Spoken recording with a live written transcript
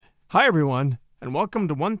Hi, everyone, and welcome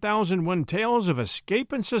to 1001 Tales of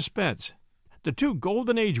Escape and Suspense. The two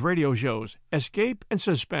Golden Age radio shows, Escape and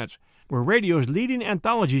Suspense, were radio's leading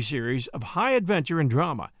anthology series of high adventure and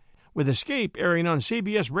drama, with Escape airing on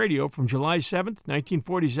CBS Radio from July 7,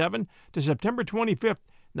 1947 to September 25,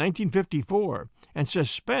 1954, and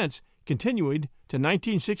Suspense continuing to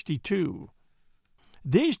 1962.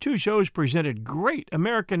 These two shows presented great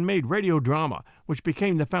American-made radio drama, which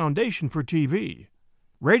became the foundation for TV.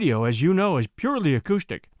 Radio, as you know, is purely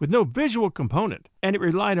acoustic, with no visual component, and it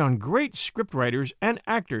relied on great scriptwriters and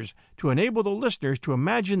actors to enable the listeners to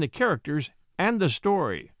imagine the characters and the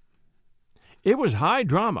story. It was high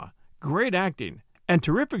drama, great acting, and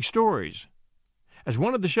terrific stories. As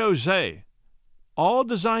one of the shows say, all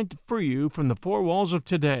designed to free you from the four walls of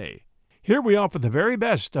today. Here we offer the very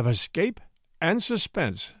best of Escape and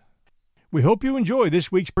Suspense. We hope you enjoy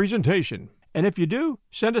this week's presentation. And if you do,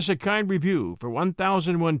 send us a kind review for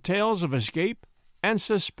 1001 Tales of Escape and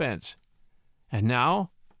Suspense. And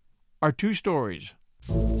now, our two stories.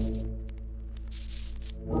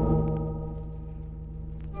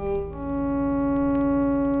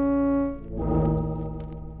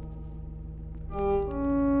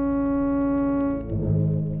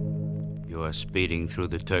 You are speeding through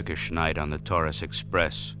the Turkish night on the Taurus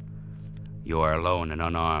Express. You are alone and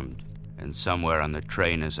unarmed. And somewhere on the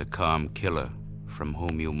train is a calm killer from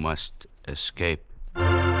whom you must escape.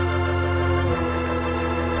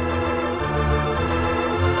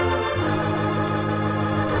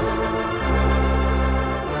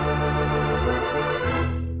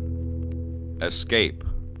 Escape.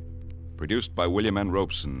 Produced by William N.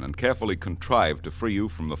 Robeson and carefully contrived to free you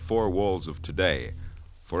from the four walls of today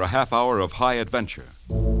for a half hour of high adventure.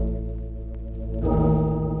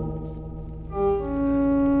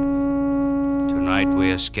 Tonight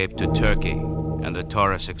we escape to Turkey and the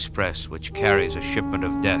Taurus Express, which carries a shipment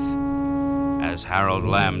of death. As Harold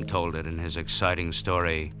Lamb told it in his exciting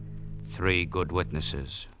story, Three Good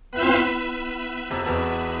Witnesses.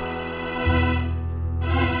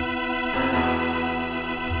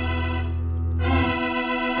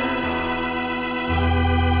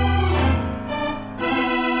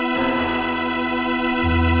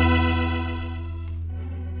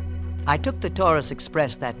 I took the Taurus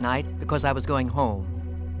Express that night because I was going home,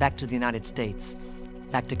 back to the United States,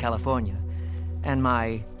 back to California, and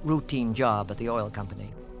my routine job at the oil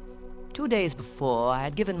company. 2 days before, I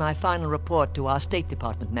had given my final report to our State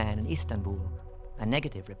Department man in Istanbul, a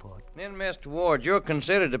negative report. Then, Mr. Ward, your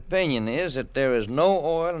considered opinion is that there is no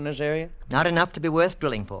oil in this area? Not enough to be worth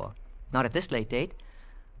drilling for. Not at this late date.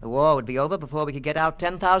 The war would be over before we could get out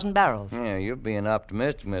 10,000 barrels. Yeah, you're being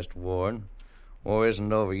optimistic, Mr. Ward. War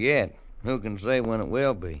isn't over yet. Who can say when it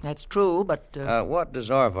will be? That's true, but... What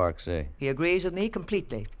does Arvark say? He agrees with me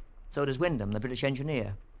completely. So does Wyndham, the British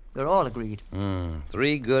engineer. We're all agreed.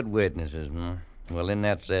 Three good witnesses, huh? Well, then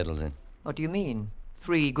that settles it. What do you mean,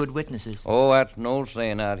 3 good witnesses? Oh, that's an old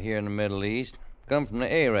saying out here in the Middle East. Come from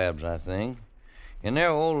the Arabs, I think. In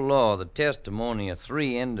their old law, the testimony of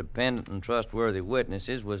 3 independent and trustworthy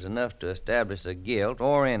witnesses was enough to establish the guilt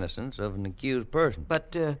or innocence of an accused person.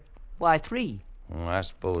 But, why 3? Well, I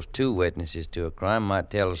suppose 2 witnesses to a crime might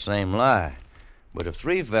tell the same lie. But if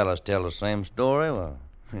 3 fellas tell the same story, well,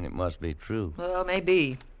 then it must be true. Well,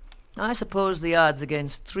 maybe. I suppose the odds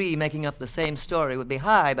against 3 making up the same story would be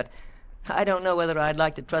high, but I don't know whether I'd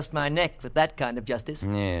like to trust my neck with that kind of justice.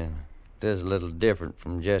 Yeah, it is a little different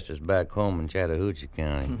from justice back home in Chattahoochee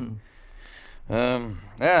County. I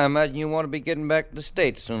imagine you want to be getting back to the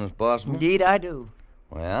States as soon as possible. Indeed I do.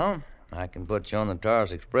 Well, I can put you on the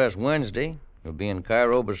Taurus Express Wednesday. You'll be in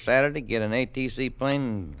Cairo by Saturday, get an ATC plane,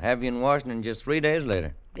 and have you in Washington just 3 days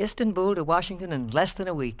later. Istanbul to Washington in less than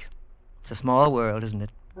a week. It's a small world, isn't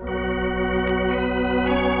it?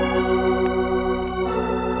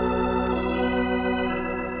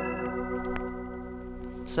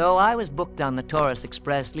 So I was booked on the Taurus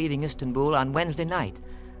Express leaving Istanbul on Wednesday night.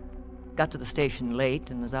 Got to the station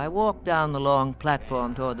late, and as I walked down the long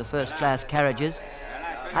platform toward the first-class carriages,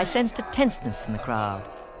 I sensed a tenseness in the crowd.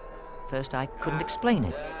 First, I couldn't explain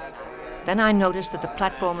it. Then I noticed that the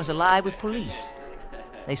platform was alive with police.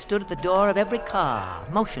 They stood at the door of every car,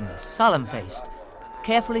 motionless, solemn-faced,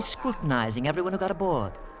 carefully scrutinizing everyone who got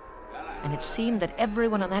aboard. And it seemed that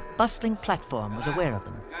everyone on that bustling platform was aware of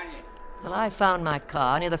them. Well, I found my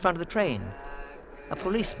car near the front of the train. A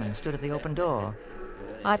policeman stood at the open door.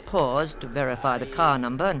 I paused to verify the car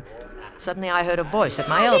number, and suddenly I heard a voice at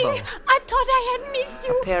my elbow. I thought I had missed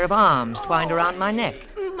you. A pair of arms twined around my neck.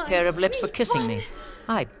 A pair of lips were kissing me.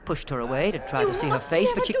 I pushed her away to try to see her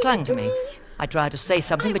face, but she clung to me. I tried to say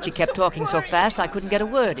something, but she kept talking so fast I couldn't get a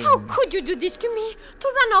word in. How could you do this to me? To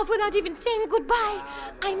run off without even saying goodbye?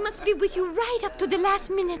 I must be with you right up to the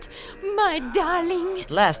last minute. My darling.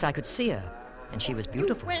 At last I could see her, and she was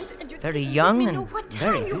beautiful. Very young and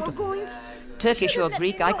very beautiful. Turkish or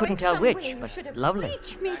Greek, I couldn't tell which, but lovely.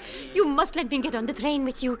 Me. You must let me get on the train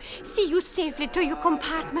with you. See you safely to your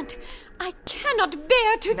compartment. I cannot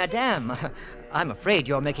bear to... Madame, I'm afraid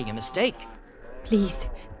you're making a mistake. Please,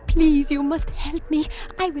 you must help me.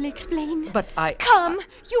 I will explain. But Come,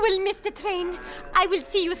 you will miss the train. I will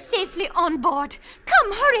see you safely on board.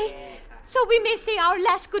 Come, hurry, so we may say our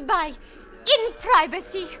last goodbye in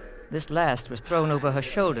privacy. This last was thrown over her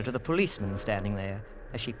shoulder to the policeman standing there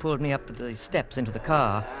as she pulled me up the steps into the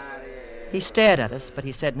car. He stared at us, but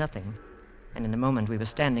he said nothing. And in a moment we were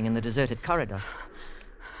standing in the deserted corridor.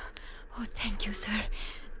 Oh, thank you, sir.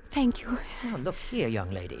 Thank you. Now, look here,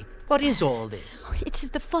 young lady. What is all this? It is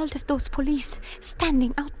the fault of those police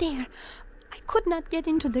standing out there. I could not get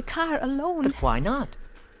into the car alone. But why not?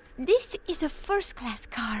 This is a first-class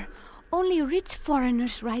car. Only rich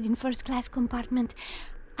foreigners ride in first-class compartment.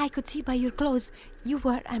 I could see by your clothes you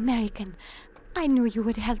were American. I knew you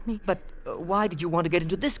would help me. But why did you want to get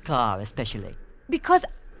into this car, especially? Because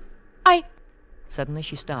I... Suddenly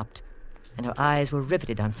she stopped, and her eyes were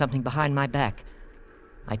riveted on something behind my back.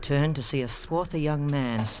 I turned to see a swarthy young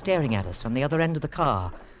man staring at us from the other end of the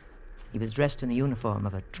car. He was dressed in the uniform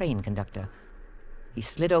of a train conductor. He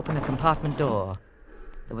slid open a compartment door.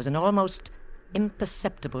 There was an almost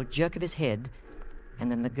imperceptible jerk of his head, and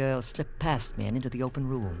then the girl slipped past me and into the open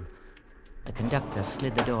room. The conductor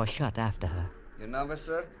slid the door shut after her. Your number,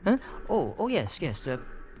 sir? Huh? Oh, yes,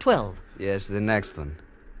 12. Yes, the next one.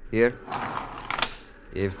 Here.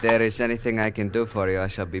 If there is anything I can do for you, I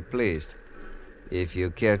shall be pleased. If you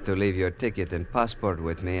care to leave your ticket and passport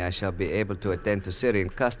with me, I shall be able to attend to Syrian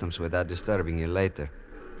customs without disturbing you later.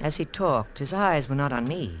 As he talked, his eyes were not on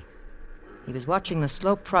me. He was watching the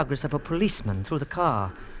slow progress of a policeman through the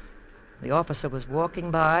car. The officer was walking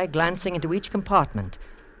by, glancing into each compartment.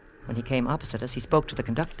 When he came opposite us, he spoke to the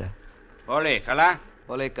conductor. Polikala?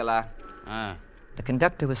 Polikala. The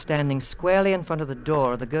conductor was standing squarely in front of the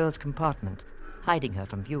door of the girl's compartment, hiding her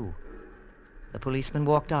from view. The policeman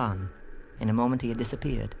walked on. In a moment, he had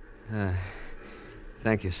disappeared.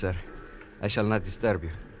 Thank you, sir. I shall not disturb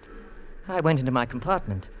you. I went into my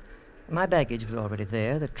compartment. My baggage was already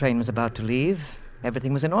there. The train was about to leave.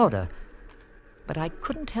 Everything was in order. But I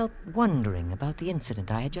couldn't help wondering about the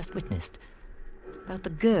incident I had just witnessed, about the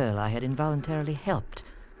girl I had involuntarily helped,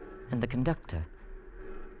 and the conductor.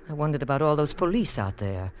 I wondered about all those police out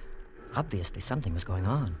there. Obviously, something was going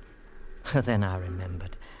on. Then I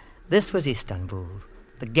remembered. This was Istanbul,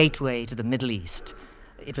 the gateway to the Middle East.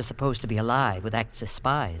 It was supposed to be alive with Axis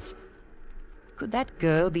spies. Could that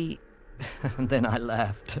girl be... Then I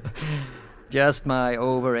laughed. Just my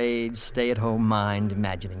overage, stay-at-home mind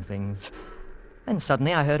imagining things. Then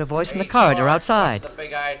suddenly I heard a voice in the corridor outside. What's the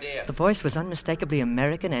big idea? The voice was unmistakably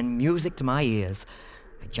American and music to my ears.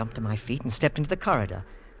 I jumped to my feet and stepped into the corridor.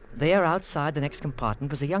 There outside the next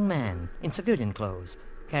compartment was a young man in civilian clothes,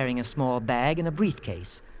 carrying a small bag and a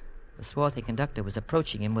briefcase. The swarthy conductor was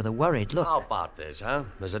approaching him with a worried look. How about this, huh?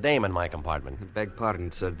 There's a dame in my compartment. I beg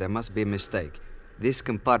pardon, sir. There must be a mistake. This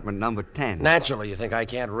compartment number 10. Naturally, you think I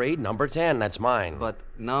can't read? Number 10, that's mine. But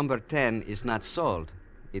number 10 is not sold.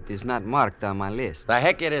 It is not marked on my list. The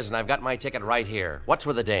heck it isn't. I've got my ticket right here. What's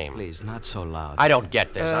with the dame? Please, not so loud. I don't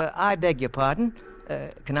get this. I beg your pardon.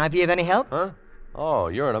 Can I be of any help? Huh? Oh,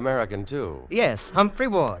 you're an American, too. Yes, Humphrey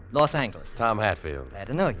Ward, Los Angeles. Tom Hatfield. Glad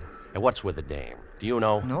to know you. And what's with the dame? Do you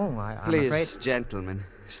know? No, I'm Please, afraid... gentlemen,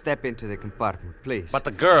 step into the compartment, please. But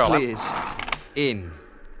the girl... Please, in.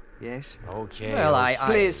 Yes? Okay. Well, okay.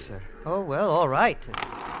 Please, sir. Oh, well, all right.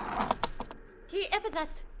 Ti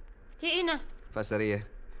epidas. Ti ina. Fasaria.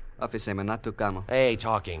 Officer not to come. Hey,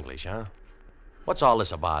 talk English, huh? What's all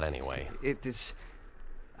this about, anyway? It is...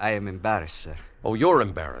 I am embarrassed, sir. Oh, you're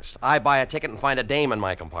embarrassed. I buy a ticket and find a dame in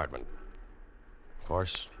my compartment. Of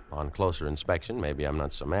course, on closer inspection, maybe I'm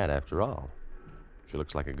not so mad after all. She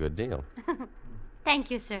looks like a good deal. Thank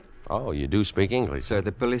you, sir. Oh, you do speak English. Sir,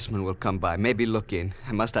 the policeman will come by. Maybe look in.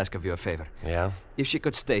 I must ask of you a favor. Yeah? If she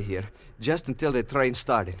could stay here, just until the train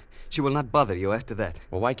started, she will not bother you after that.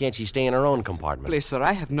 Well, why can't she stay in her own compartment? Please, sir,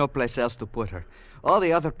 I have no place else to put her. All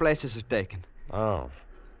the other places are taken. Oh,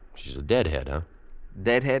 she's a deadhead, huh?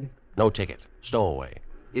 Deadhead? No ticket. Stowaway.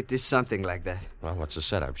 It is something like that. Well, what's the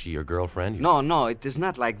setup? She your girlfriend? No, it is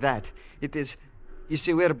not like that. It is... You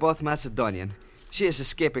see, we're both Macedonian. She is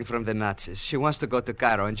escaping from the Nazis. She wants to go to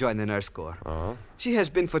Cairo and join the nurse corps. Oh? She has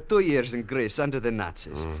been for 2 years in Greece under the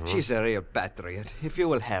Nazis. Mm-hmm. She's a real patriot, if you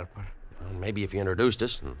will help her. Well, maybe if you introduced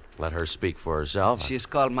us and let her speak for herself. She is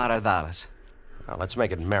called Mara Dallas. Well, let's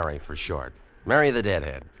make it Mary for short. Mary the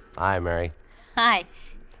Deadhead. Hi, Mary. Hi.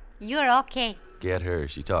 You're okay. Get her.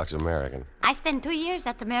 She talks American. I spent 2 years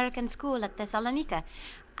at American school at Thessalonica.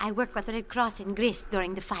 I worked with the Red Cross in Greece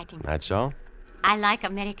during the fighting. That's so? I like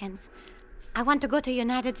Americans. I want to go to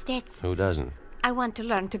United States. Who doesn't? I want to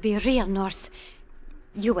learn to be a real Norse.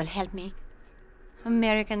 You will help me.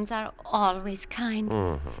 Americans are always kind.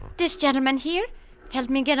 Mm-hmm. This gentleman here helped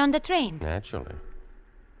me get on the train. Naturally.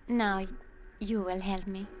 Now, you will help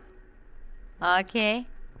me. Okay?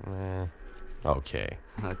 Okay.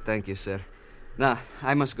 Oh, thank you, sir. Now,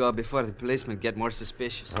 I must go before the policemen get more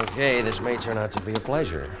suspicious. Okay, this may turn out to be a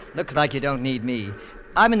pleasure. Looks like you don't need me.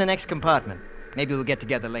 I'm in the next compartment. Maybe we'll get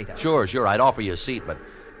together later. Sure. I'd offer you a seat, but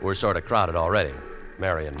we're sort of crowded already.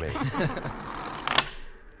 Mary and me.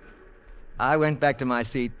 I went back to my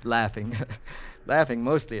seat laughing. Laughing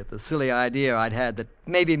mostly at the silly idea I'd had that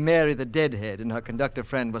maybe Mary the Deadhead and her conductor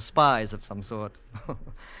friend were spies of some sort.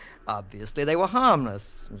 Obviously, they were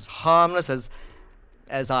harmless. As harmless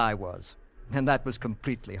as I was. And that was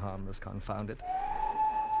completely harmless, confound it.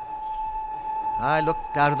 I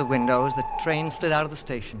looked out of the window as the train slid out of the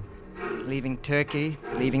station, leaving Turkey,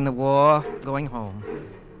 leaving the war, going home,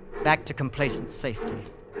 back to complacent safety.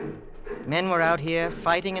 Men were out here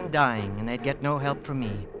fighting and dying, and they'd get no help from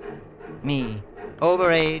me. Me,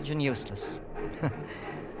 overage and useless.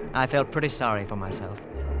 I felt pretty sorry for myself.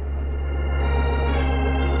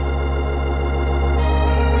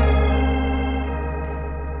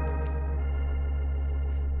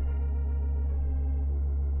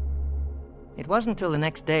 It wasn't until the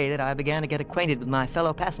next day that I began to get acquainted with my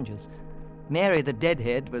fellow passengers. Mary the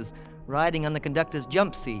Deadhead was riding on the conductor's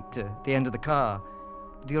jump seat at the end of the car.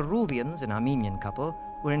 The Aruvians, an Armenian couple,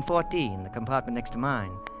 were in 14, the compartment next to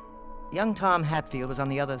mine. Young Tom Hatfield was on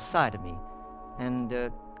the other side of me,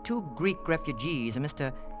 and 2 Greek refugees, a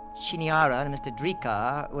Mr. Chiniara and a Mr.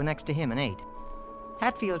 Drikar, were next to him in 8.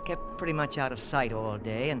 Hatfield kept pretty much out of sight all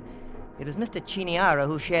day, and it was Mr. Chiniara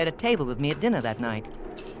who shared a table with me at dinner that night.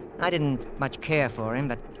 I didn't much care for him,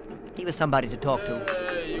 but he was somebody to talk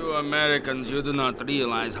to. You Americans, you do not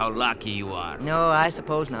realize how lucky you are. No, I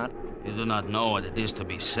suppose not. You do not know what it is to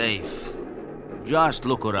be safe. Just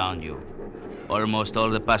look around you. Almost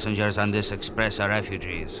all the passengers on this express are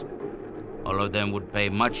refugees. All of them would pay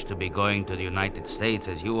much to be going to the United States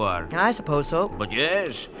as you are. I suppose so. But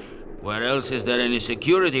yes, where else is there any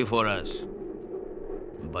security for us?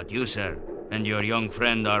 But you, sir, and your young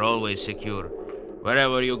friend are always secure.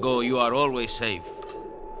 Wherever you go, you are always safe.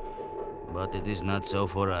 But it is not so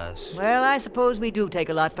for us. Well, I suppose we do take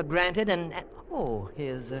a lot for granted, and oh,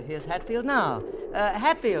 here's Hatfield now.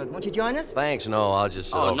 Hatfield, won't you join us? Thanks, no, I'll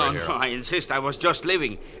just sit over no, here. no, I insist. I was just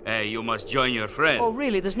leaving. You must join your friend. Oh,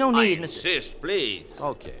 really? There's no need, I insist, please.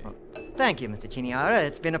 Okay. Thank you, Mr. Chiniara.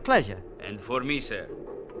 It's been a pleasure. And for me, sir.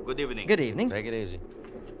 Good evening. Good evening. Take it easy.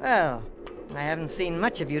 Well, I haven't seen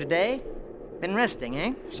much of you today. Been resting,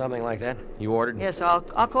 eh? Something like that. You ordered? Yes, I'll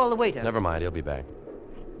call the waiter. Never mind, he'll be back.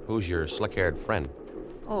 Who's your slick-haired friend?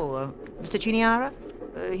 Oh, Mr. Chiniara?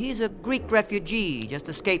 He's a Greek refugee, just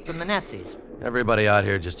escaped from the Nazis. Everybody out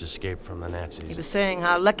here just escaped from the He Nazis. was saying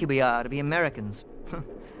how lucky we are to be Americans.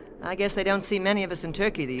 I guess they don't see many of us in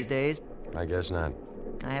Turkey these days. I guess not.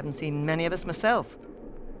 I haven't seen many of us myself.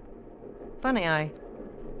 Funny, I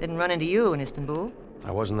didn't run into you in Istanbul.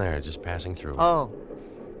 I wasn't there, just passing through. Oh.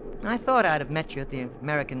 I thought I'd have met you at the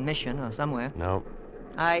American Mission or somewhere. No.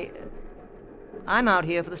 I'm out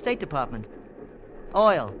here for the State Department.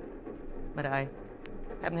 Oil. But I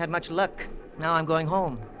haven't had much luck. Now I'm going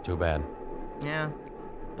home. Too bad. Yeah.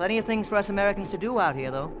 Plenty of things for us Americans to do out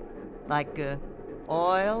here, though. Like,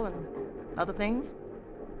 oil and other things.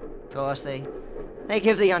 Of course, they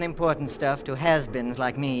give the unimportant stuff to has-beens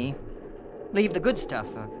like me. Leave the good stuff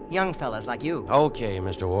for young fellas like you. Okay,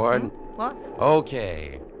 Mr. Ward. What?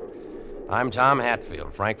 Okay. I'm Tom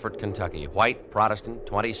Hatfield, Frankfort, Kentucky. White, Protestant,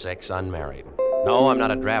 26, unmarried. No, I'm not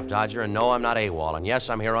a draft dodger, and no, I'm not AWOL. And yes,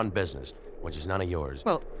 I'm here on business, which is none of yours.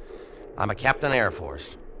 Well, I'm a Captain Air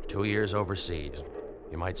Force, 2 years overseas.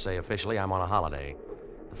 You might say officially I'm on a holiday.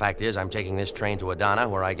 The fact is, I'm taking this train to Adana,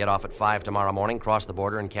 where I get off at 5 tomorrow morning, cross the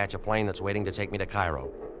border, and catch a plane that's waiting to take me to Cairo.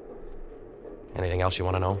 Anything else you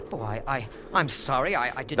want to know? Oh, I'm sorry.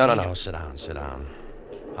 I didn't... No. Sit down.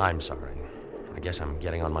 I'm sorry. I guess I'm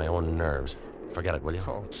getting on my own nerves. Forget it, will you?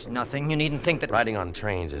 Oh, it's nothing. You needn't think that... Riding on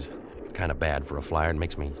trains is kind of bad for a flyer. It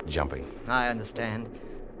makes me jumpy. I understand.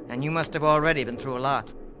 And you must have already been through a lot.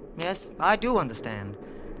 Yes, I do understand.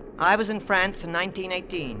 I was in France in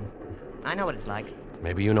 1918. I know what it's like.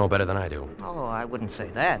 Maybe you know better than I do. Oh, I wouldn't say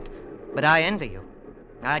that. But I envy you.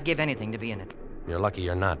 I'd give anything to be in it. You're lucky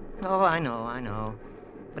you're not. Oh, I know.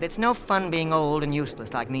 But it's no fun being old and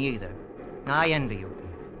useless like me either. I envy you.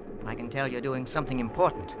 I can tell you're doing something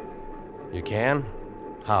important. You can?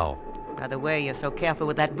 How? By the way, you're so careful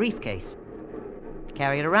with that briefcase. You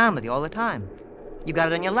carry it around with you all the time. You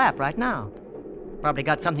got it on your lap right now. Probably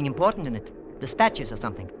got something important in it. Dispatches or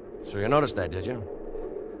something. So you noticed that, did you?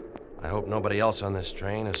 I hope nobody else on this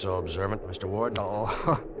train is so observant, Mr. Ward.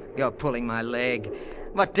 Oh, you're pulling my leg.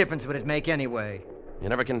 What difference would it make anyway? You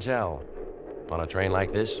never can tell. On a train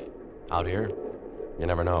like this, out here, you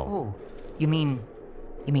never know. Oh, you mean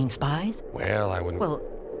spies? Well, I wouldn't... Well,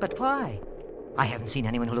 but why? I haven't seen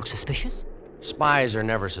anyone who looks suspicious. Spies are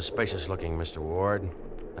never suspicious looking, Mr. Ward.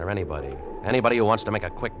 They're anybody. Anybody who wants to make a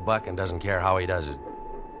quick buck and doesn't care how he does it.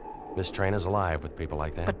 This train is alive with people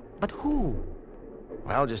like that. But who?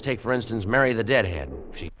 Well, just take, for instance, Mary the Deadhead.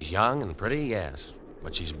 She's young and pretty, yes,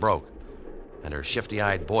 but she's broke. And her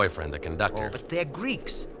shifty-eyed boyfriend, the conductor. Oh, but they're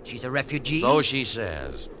Greeks. She's a refugee. So she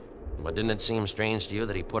says. But didn't it seem strange to you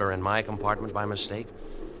that he put her in my compartment by mistake?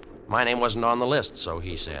 My name wasn't on the list, so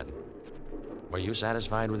he said. Were you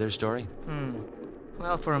satisfied with her story?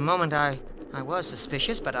 Well, for a moment, I was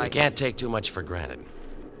suspicious, but I... You can't take too much for granted.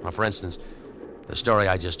 Now, for instance, the story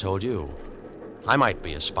I just told you. I might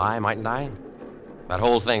be a spy, mightn't I? That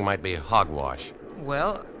whole thing might be hogwash.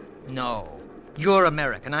 Well, no. You're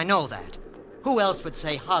American, I know that. Who else would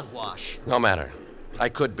say hogwash? No matter. I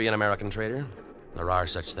could be an American traitor. There are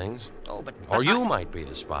such things. Oh, but Or you might be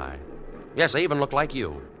the spy. Yes, I even look like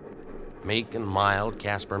you. Meek and mild,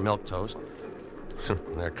 Casper Milquetoast.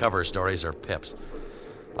 Their cover stories are pips.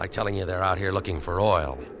 Like telling you they're out here looking for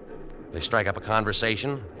oil. They strike up a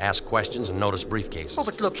conversation, ask questions, and notice briefcases. Oh,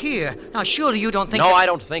 but look here. Now, surely you don't think... No, I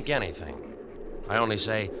don't think anything. I only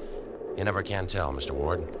say you never can tell, Mr.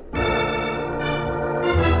 Ward.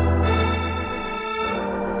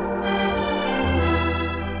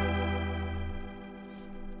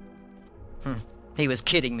 He was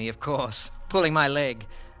kidding me, of course, pulling my leg.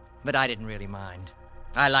 But I didn't really mind.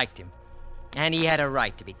 I liked him. And he had a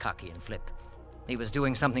right to be cocky and flip. He was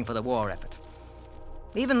doing something for the war effort.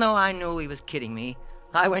 Even though I knew he was kidding me,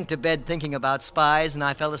 I went to bed thinking about spies and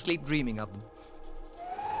I fell asleep dreaming of them.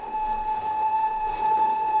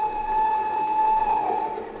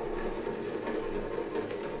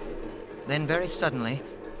 Then very suddenly,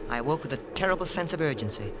 I woke with a terrible sense of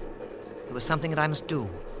urgency. There was something that I must do.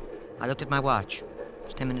 I looked at my watch. It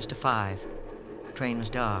was 10 minutes to 5. The train was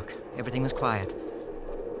dark. Everything was quiet.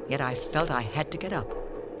 Yet I felt I had to get up.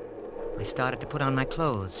 I started to put on my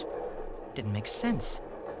clothes. It didn't make sense.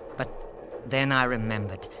 But then I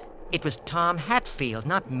remembered. It was Tom Hatfield,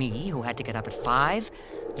 not me, who had to get up at 5,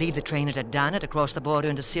 leave the train at Adana to cross the border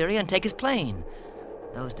into Syria and take his plane.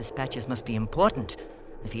 Those dispatches must be important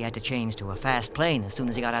if he had to change to a fast plane as soon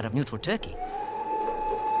as he got out of neutral Turkey.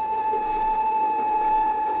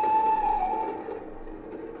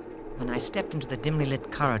 When I stepped into the dimly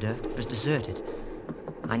lit corridor, it was deserted.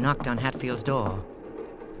 I knocked on Hatfield's door.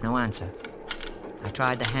 No answer. I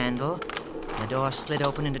tried the handle. The door slid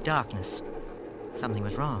open into darkness. Something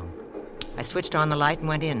was wrong. I switched on the light and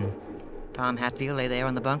went in. Tom Hatfield lay there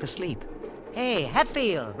on the bunk asleep. Hey,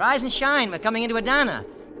 Hatfield, rise and shine. We're coming into Adana.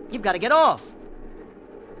 You've got to get off.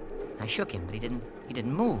 I shook him, but he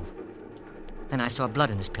didn't move. Then I saw blood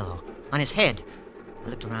on his pillow, on his head. I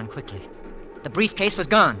looked around quickly. The briefcase was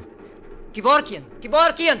gone. Kevorkian!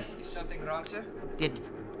 Is something wrong, sir?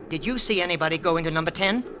 Did you see anybody go into number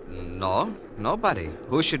 10? No, nobody.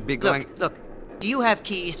 Who should be going... Look, do you have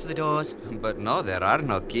keys to the doors? But no, there are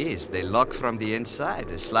no keys. They lock from the inside,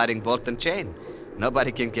 a sliding bolt and chain.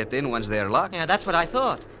 Nobody can get in once they're locked. Yeah, that's what I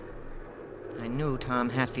thought. I knew Tom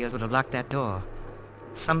Hatfield would have locked that door.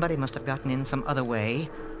 Somebody must have gotten in some other way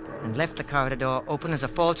and left the corridor door open as a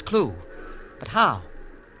false clue. But how?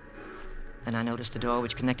 Then I noticed the door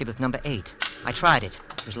which connected with number 8. I tried it.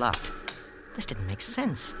 It was locked. This didn't make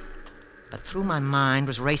sense. But through my mind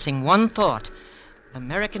was racing one thought.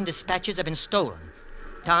 American dispatches have been stolen.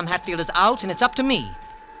 Tom Hatfield is out, and it's up to me.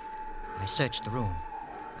 I searched the room.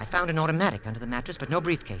 I found an automatic under the mattress, but no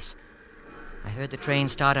briefcase. I heard the train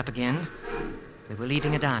start up again. We were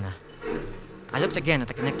leaving Adana. I looked again at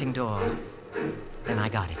the connecting door. Then I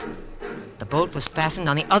got it. The bolt was fastened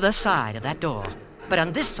on the other side of that door. But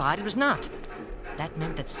on this side, it was not. That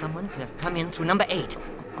meant that someone could have come in through number 8.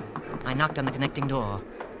 I knocked on the connecting door.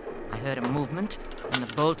 I heard a movement, and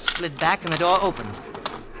the bolt slid back and the door opened.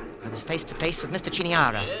 I was face to face with Mr.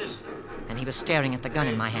 Chiniara. Yes? And he was staring at the gun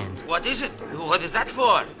in my hand. What is it? What is that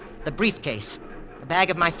for? The briefcase. The bag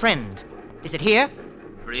of my friend. Is it here?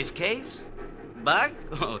 Briefcase? Bag?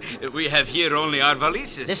 Oh, we have here only our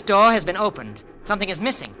valises. This door has been opened. Something is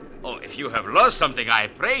missing. Oh, if you have lost something, I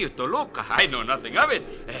pray you to look. I know nothing of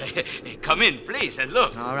it. Come in, please, and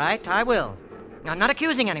look. All right, I will. I'm not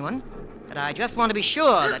accusing anyone, but I just want to be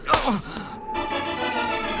sure that...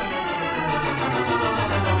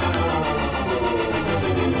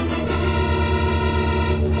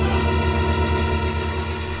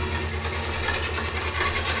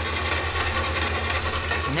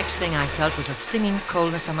 The next thing I felt was a stinging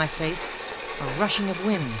coldness on my face, a rushing of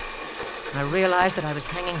wind. I realized that I was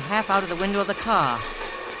hanging half out of the window of the car.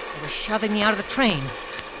 They were shoving me out of the train.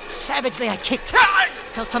 Savagely, I kicked.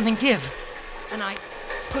 Felt something give. Then I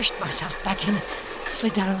pushed myself back in,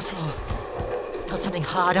 slid down on the floor. Felt something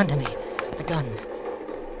hard under me. The gun.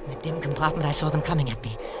 In the dim compartment, I saw them coming at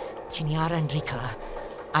me. Chiniara and Ricard.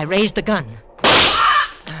 I raised the gun.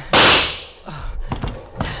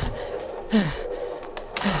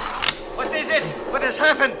 What is it? What has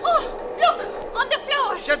happened? Oh, look! On the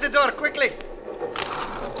floor! Shut the door, quickly!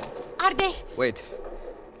 Are they... Wait.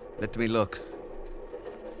 Let me look.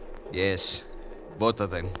 Yes. Both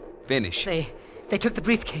of them. Finish. They took the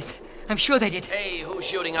briefcase. I'm sure they did. Hey, who's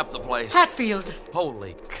shooting up the place? Hatfield.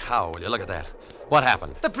 Holy cow, will you look at that? What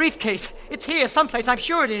happened? The briefcase. It's here someplace. I'm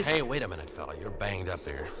sure it is. Hey, wait a minute, fella. You're banged up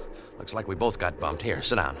here. Looks like we both got bumped. Here,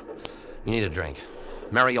 sit down. You need a drink.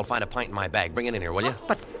 Mary, you'll find a pint in my bag. Bring it in here, will you?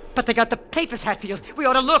 But they got the papers, Hatfield. We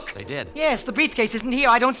ought to look. They did? Yes, the briefcase isn't here.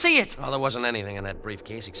 I don't see it. Well, there wasn't anything in that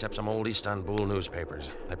briefcase except some old Istanbul newspapers.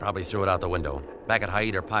 They probably threw it out the window. Back at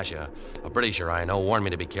Haider Pasha, a Britisher I know warned me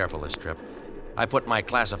to be careful this trip. I put my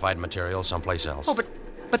classified material someplace else. Oh,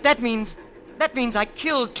 but that means I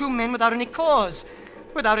killed two men without any cause,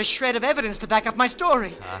 without a shred of evidence to back up my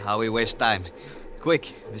story. How we waste time.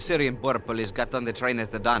 Quick, the Syrian border police got on the train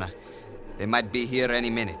at Adana. They might be here any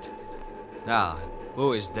minute. Now,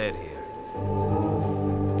 who is dead here?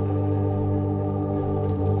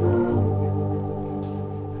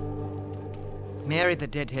 Mary, the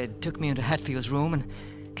deadhead, took me into Hatfield's room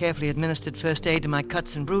and carefully administered first aid to my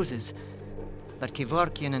cuts and bruises. But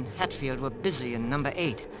Kevorkian and Hatfield were busy in number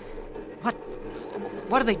 8.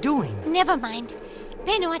 What are they doing? Never mind.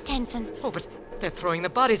 Pay no attention. Oh, but they're throwing the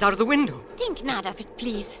bodies out of the window. Think not of it,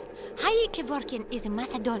 please. Hai Kevorkian is a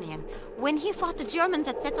Macedonian. When he fought the Germans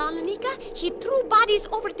at Thessalonica, he threw bodies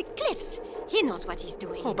over the cliffs. He knows what he's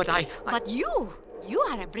doing. Oh, but But you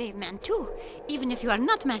are a brave man, too. Even if you are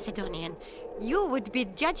not Macedonian, you would be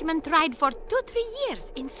judgment tried for 2-3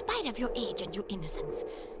 years, in spite of your age and your innocence.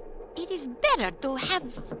 It is better to have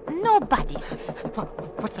no bodies.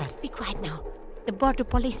 What's that? Be quiet now. The border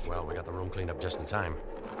police. Well, we got the room cleaned up just in time.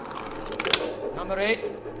 Number 8,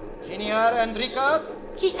 Chiniara and Ricard.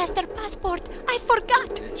 He has their passport. I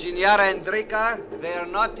forgot. Chiniara and Ricard, they are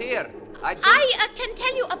not here. I can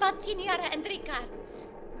tell you about Chiniara and Ricard.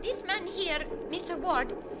 This man here, Mr.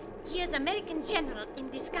 Ward, he is American general in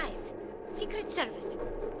disguise. Secret Service.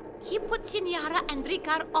 He put Chiniara and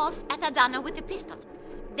Ricard off at Adana with a pistol.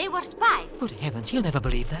 They were spies. Good heavens, he'll never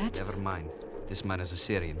believe that. Never mind. This man is a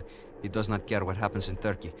Syrian. He does not care what happens in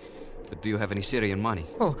Turkey. But do you have any Syrian money?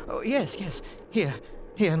 Oh, yes. Here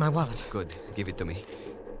in my wallet. Good. Give it to me.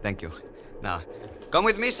 Thank you. Now, come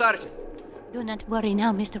with me, Sergeant. Do not worry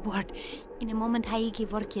now, Mr. Ward. In a moment, Hai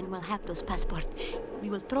Kevorkian will have those passports. We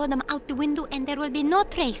will throw them out the window and there will be no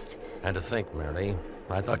trace. And to think, Mary,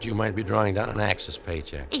 I thought you might be drawing down an Axis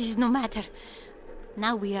paycheck. It is no matter.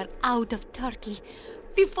 Now we are out of Turkey.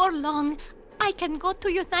 Before long, I can go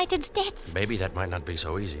to United States. Baby, that might not be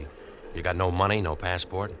so easy. You got no money, no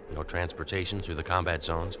passport, no transportation through the combat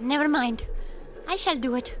zones. Never mind. I shall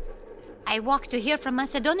do it. I walked to here from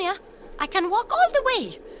Macedonia. I can walk all the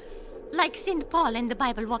way. Like St. Paul in the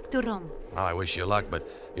Bible walked to Rome. Well, I wish you luck, but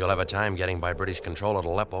you'll have a time getting by British control at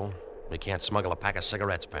Aleppo. We can't smuggle a pack of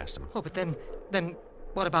cigarettes past them. Oh, but then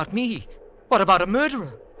what about me? What about a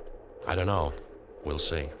murderer? I don't know. We'll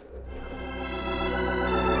see.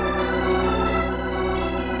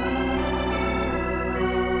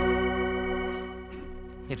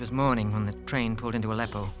 It was morning when the train pulled into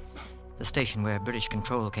Aleppo, the station where British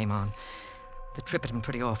control came on. The trip had been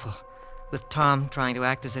pretty awful, with Tom trying to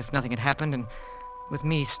act as if nothing had happened, and with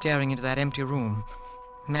me staring into that empty room,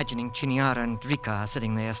 imagining Chiniara and Ricard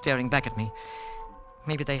sitting there staring back at me.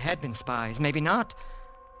 Maybe they had been spies, maybe not.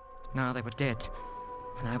 Now they were dead,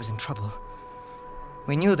 and I was in trouble.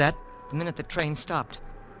 We knew that the minute the train stopped.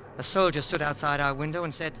 A soldier stood outside our window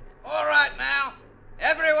and said, All right now.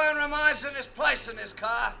 Everyone remains in his place in his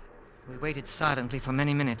car. We waited silently for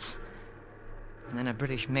many minutes. And then a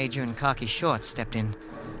British major in khaki shorts stepped in.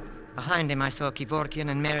 Behind him, I saw Kevorkian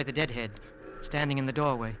and Mary the Deadhead standing in the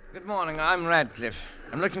doorway. Good morning. I'm Radcliffe.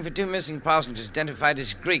 I'm looking for two missing passengers identified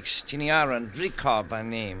as Greeks, Chiniara and Drikar by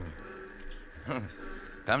name.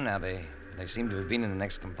 Come now, they seem to have been in the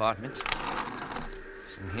next compartment.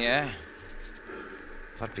 Listen here.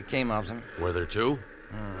 What became of them? Were there two?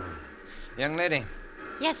 Young lady,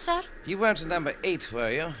 Yes, sir? you weren't at number 8,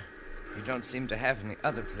 were you? You don't seem to have any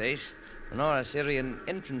other place, nor a Syrian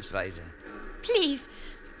entrance visor. Please,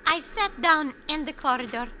 I sat down in the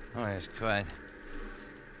corridor. Oh, yes, quite.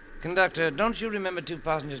 Conductor, don't you remember two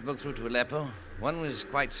passengers booked through to Aleppo? One was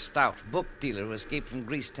quite stout, book dealer who escaped from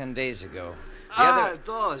Greece 10 days ago. The other...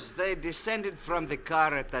 Those. They descended from the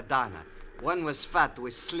car at Adana. One was fat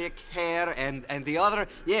with slick hair, and the other...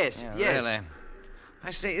 Yes, Yeah, yes. Really. I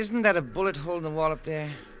say, isn't that a bullet hole in the wall up there?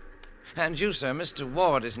 And you, sir, Mr.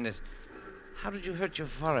 Ward, isn't it? How did you hurt your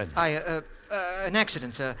forehead? An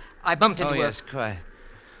accident, sir. I bumped into Oh, a... yes, quite.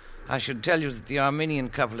 I should tell you that the Armenian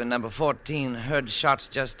couple in number 14 heard shots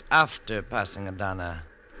just after passing Adana.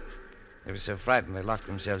 They were so frightened they locked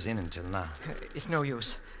themselves in until now. It's no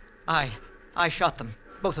use. I shot them.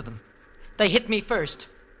 Both of them. They hit me first.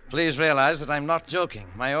 Please realize that I'm not joking.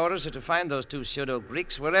 My orders are to find those two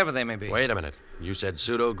pseudo-Greeks wherever they may be. Wait a minute. You said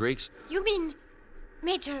pseudo-Greeks? You mean,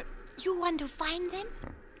 Major, you want to find them?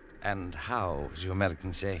 And how, as you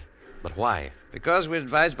Americans say. But why? Because we're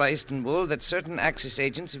advised by Istanbul that certain Axis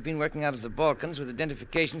agents have been working out of the Balkans with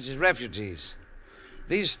identifications as refugees.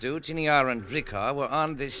 These two, Chiniara and Drikar, were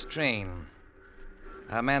on this train.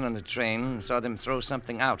 Our man on the train saw them throw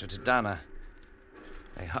something out at Adana.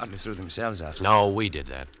 They hardly threw themselves out. No, we did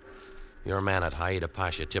that. Your man at Haida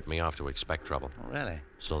Pasha tipped me off to expect trouble. Oh, really?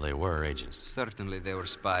 So they were agents. Certainly they were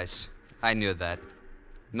spies. I knew that.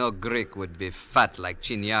 No Greek would be fat like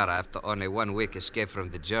Chiniara after only 1 week escape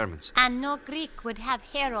from the Germans. And no Greek would have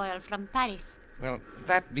hair oil from Paris. Well,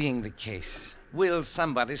 that being the case, will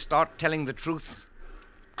somebody start telling the truth?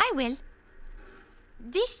 I will.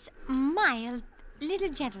 This mild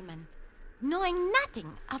little gentleman, knowing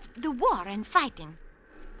nothing of the war and fighting,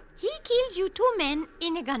 he kills you 2 men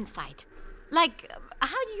in a gunfight. Like,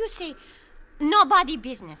 how do you say, nobody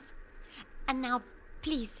business. And now,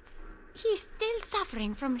 please, he's still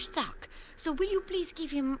suffering from shock. So will you please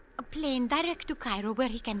give him a plane direct to Cairo where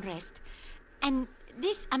he can rest? And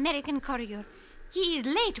this American courier, he is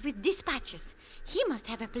late with dispatches. He must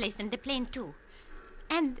have a place in the plane too.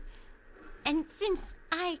 And since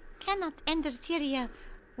I cannot enter Syria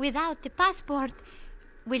without the passport,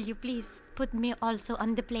 will you please put me also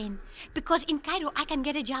on the plane? Because in Cairo I can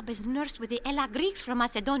get a job as nurse with the Ella Greeks from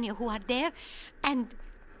Macedonia who are there, and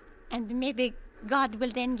maybe God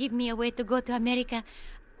will then give me a way to go to America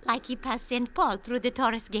like he passed St. Paul through the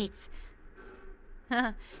Taurus gates.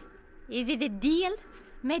 Is it a deal,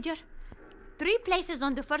 Major? 3 places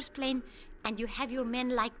on the first plane, and you have your men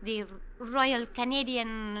like the Royal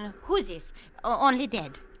Canadian Hussies, only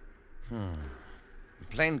dead. The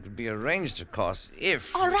plane could be arranged, of course,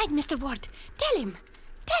 if... All right, Mr. Ward. Tell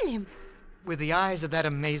him. With the eyes of that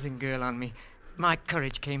amazing girl on me, my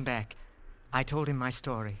courage came back. I told him my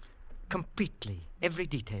story. Completely. Every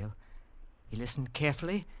detail. He listened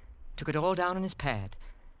carefully, took it all down on his pad.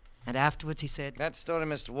 And afterwards he said... That story,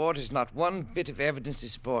 Mr. Ward, is not one bit of evidence to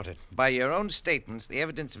support it. By your own statements, the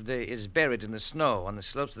evidence is buried in the snow on the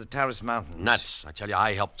slopes of the Taurus Mountains. Nuts. I tell you,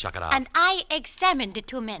 I helped chuck it out. And I examined the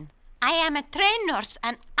 2 men. I am a trained nurse,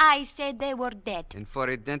 and I said they were dead. And for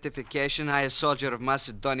identification, I, a soldier of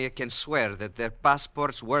Macedonia, can swear that their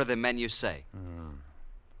passports were the men you say.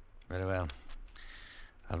 Very well.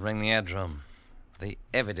 I'll ring the aerodrome. The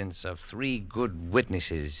evidence of 3 good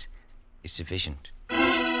witnesses is sufficient.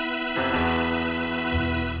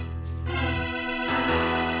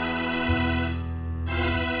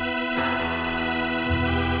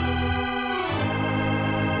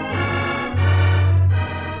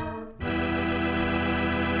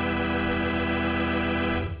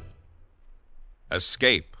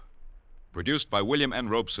 Escape, produced by William N.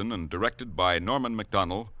 Robeson and directed by Norman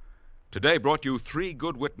MacDonald, today brought you 3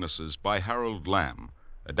 Good Witnesses by Harold Lamb,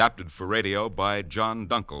 adapted for radio by John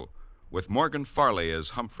Dunkel, with Morgan Farley as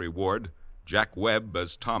Humphrey Ward, Jack Webb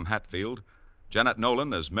as Tom Hatfield, Janet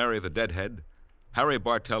Nolan as Mary the Deadhead, Harry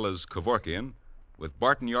Bartell as Kevorkian, with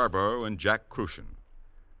Barton Yarborough and Jack Crucian.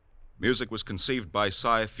 Music was conceived by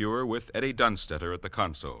Cy Feuer with Eddie Dunstetter at the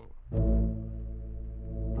console.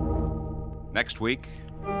 Next week...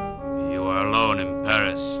 You are alone in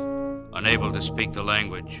Paris, unable to speak the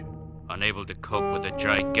language, unable to cope with a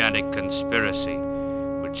gigantic conspiracy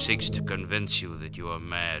which seeks to convince you that you are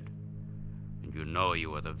mad. And you know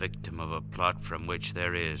you are the victim of a plot from which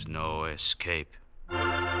there is no escape.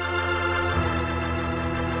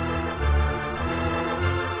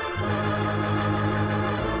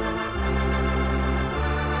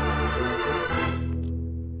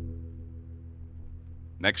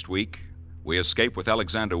 Next week, we escape with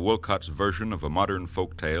Alexander Woollcott's version of a modern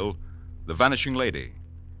folk tale, The Vanishing Lady.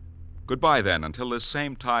 Goodbye, then, until this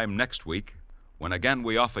same time next week, when again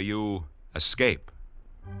we offer you Escape.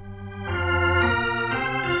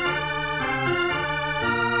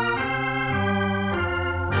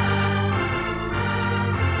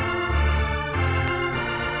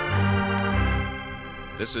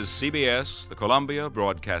 This is CBS, the Columbia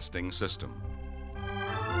Broadcasting System.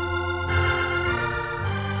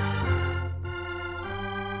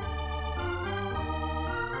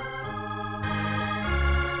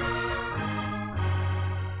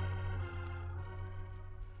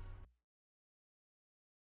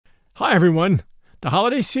 Hi, everyone. The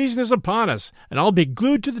holiday season is upon us, and I'll be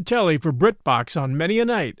glued to the telly for BritBox on many a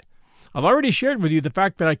night. I've already shared with you the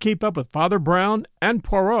fact that I keep up with Father Brown and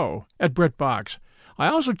Poirot at BritBox. I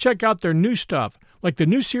also check out their new stuff, like the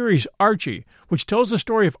new series Archie, which tells the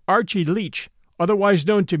story of Archie Leach, otherwise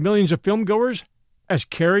known to millions of filmgoers as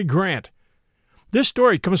Cary Grant. This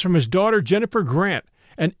story comes from his daughter Jennifer Grant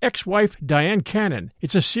and ex-wife Diane Cannon.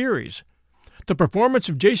 It's a series. The performance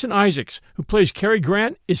of Jason Isaacs, who plays Cary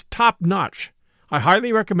Grant, is top-notch. I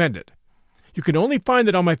highly recommend it. You can only find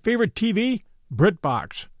it on my favorite TV,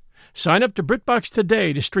 BritBox. Sign up to BritBox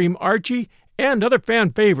today to stream Archie and other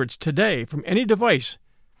fan favorites today from any device.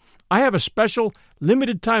 I have a special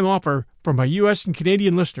limited-time offer for my U.S. and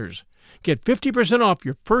Canadian listeners. Get 50% off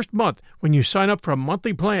your first month when you sign up for a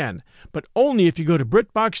monthly plan, but only if you go to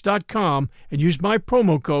BritBox.com and use my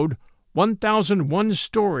promo code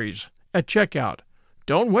 1001stories at checkout.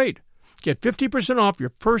 Don't wait. Get 50% off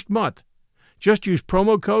your first month. Just use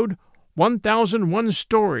promo code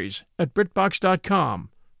 1001stories at BritBox.com.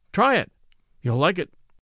 Try it. You'll like it.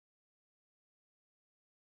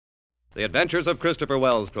 The Adventures of Christopher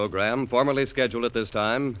Wells program, formerly scheduled at this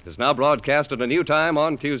time, is now broadcast at a new time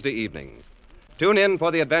on Tuesday evenings. Tune in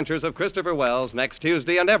for The Adventures of Christopher Wells next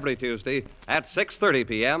Tuesday and every Tuesday at 6:30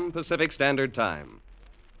 p.m. Pacific Standard Time.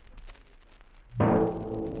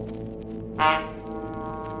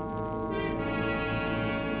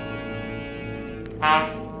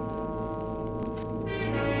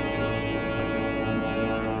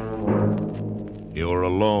 You're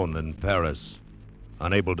alone in Paris,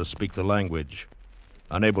 unable to speak the language,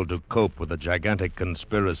 unable to cope with a gigantic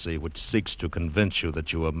conspiracy which seeks to convince you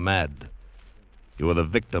that you are mad. You are the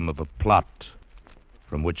victim of a plot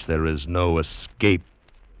from which there is no escape.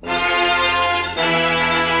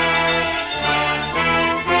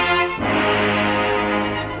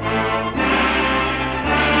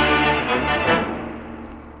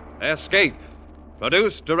 Escape,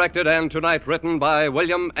 produced, directed, and tonight written by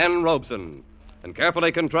William N. Robeson, and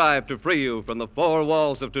carefully contrived to free you from the four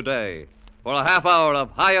walls of today for a half hour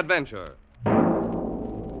of high adventure.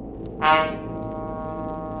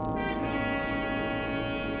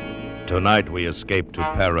 Tonight we escape to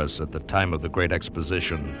Paris at the time of the Great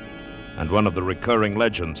Exposition, and one of the recurring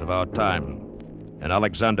legends of our time, in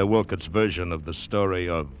Alexander Woollcott's version of the story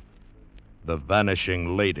of The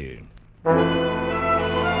Vanishing Lady.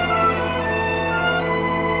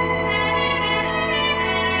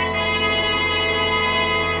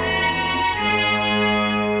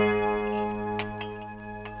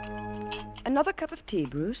 Another cup of tea,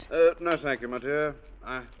 Bruce? No, thank you, my dear.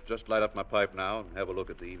 I just light up my pipe now and have a look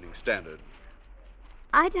at the Evening Standard.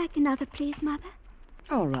 I'd like another, please, Mother.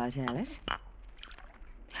 All right, Alice.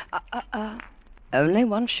 Only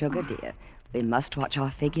one sugar, dear. We must watch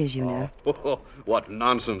our figures, you know. Oh, what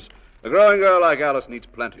nonsense. A growing girl like Alice needs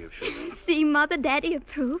plenty of sugar. See, Mother, Daddy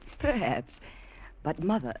approves. Perhaps. But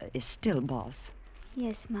Mother is still boss.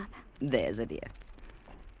 Yes, Mother. There's a dear.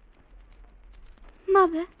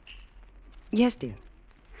 Mother, Yes, dear.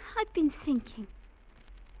 I've been thinking.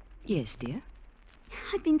 Yes, dear.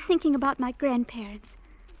 I've been thinking about my grandparents.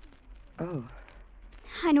 Oh.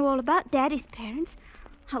 I know all about Daddy's parents.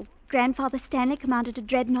 How Grandfather Stanley commanded a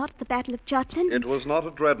dreadnought at the Battle of Jutland. It was not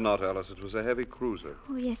a dreadnought, Alice. It was a heavy cruiser.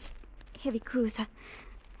 Oh, yes, heavy cruiser.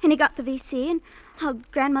 And he got the VC, and how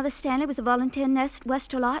Grandmother Stanley was a volunteer nurse at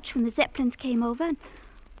Westerl Arch when the Zeppelins came over. And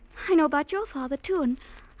I know about your father, too, and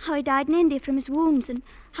how he died in India from his wounds, and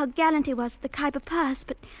how gallant he was at the Khyber Pass.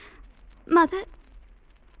 But, Mother...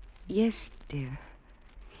 Yes, dear.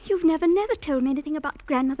 You've never told me anything about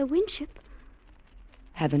Grandmother Winship.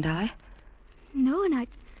 Haven't I? No, and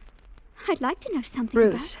I'd like to know something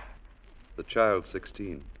Bruce. about... The child's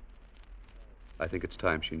 16. I think it's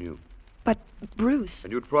time she knew. But, Bruce...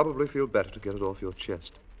 And you'd probably feel better to get it off your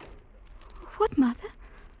chest. What, Mother?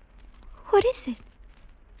 What is it?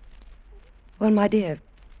 Well, my dear,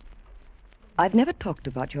 I've never talked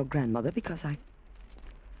about your grandmother because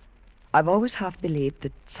I've always half believed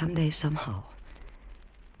that someday, somehow,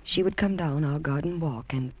 she would come down our garden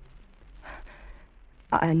walk and...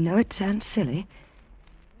 I know it sounds silly,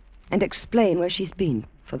 and explain where she's been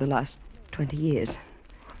for the last 20 years.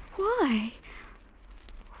 Why?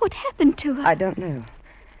 What happened to her? I don't know.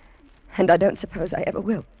 And I don't suppose I ever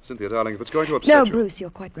will. Cynthia, darling, if it's going to upset No, you... Bruce, you're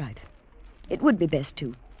quite right. It would be best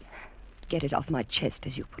to get it off my chest,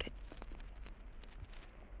 as you put it.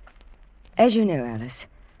 As you know, Alice,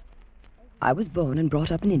 I was born and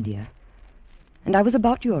brought up in India. And I was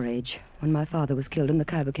about your age when my father was killed in the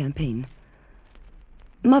Khyber campaign.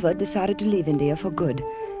 Mother decided to leave India for good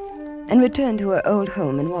and return to her old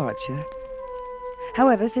home in Warwickshire.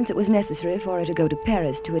 However, since it was necessary for her to go to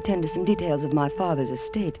Paris to attend to some details of my father's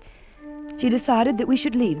estate, she decided that we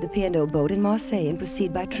should leave the P&O boat in Marseille and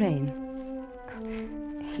proceed by train.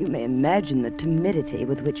 You may imagine the timidity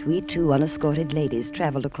with which we two unescorted ladies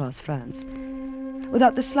traveled across France,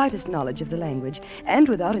 without the slightest knowledge of the language, and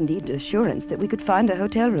without indeed assurance that we could find a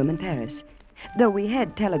hotel room in Paris, though we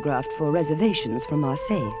had telegraphed for reservations from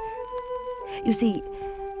Marseille. You see,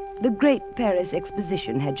 the Great Paris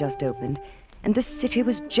Exposition had just opened, and the city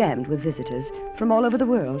was jammed with visitors from all over the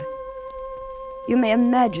world. You may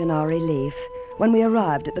imagine our relief when we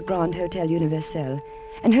arrived at the Grand Hotel Universel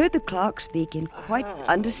and heard the clerk speak in quite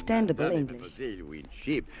understandable English. Mademoiselle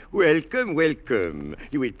Winship, welcome, welcome.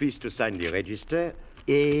 You will please to sign the register,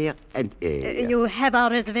 air and air. You have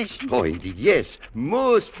our reservation? Oh, indeed, yes.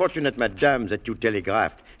 Most fortunate, madame, that you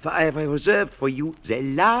telegraphed. For I have reserved for you the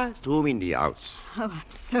last room in the house. Oh, I'm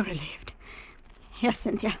so relieved. Here,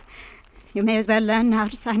 Cynthia. You may as well learn now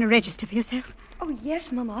to sign a register for yourself. Oh,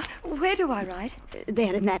 yes, Mama. Where do I write?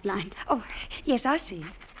 There in that line. Oh, yes, I see.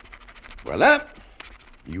 Voilà.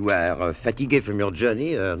 You are fatigué from your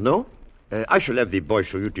journey, no? I shall have the boy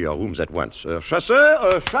show you to your rooms at once.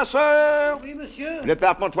 Chasseur, chasseur! Oui, monsieur.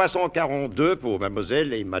 L'épartement 342 pour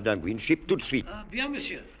mademoiselle et madame Winship, tout de suite. Bien,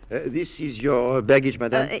 monsieur. This is your baggage,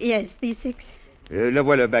 madame? Yes, these 6. Le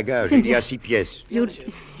voilà le bagage. Cynthia, il y a 6 pièces.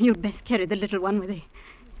 You'd best carry the little one with the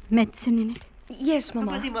medicine in it. Yes,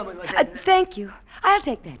 Mama. Dis-moi, mademoiselle. Thank you. I'll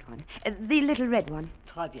take that one. The little red one.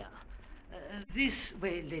 Très bien. This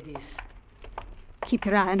way, ladies. Keep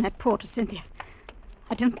your eye on that porter, Cynthia.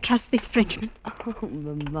 I don't trust this Frenchman. Oh,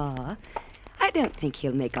 Mama. I don't think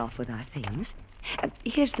he'll make off with our things.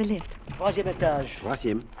 Here's the lift. Troisième étage.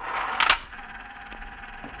 Troisième.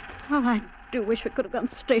 Oh, I do wish we could have gone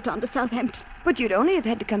straight on to Southampton. But you'd only have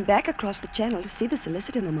had to come back across the channel to see the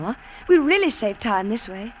solicitor, Mama. We really saved time this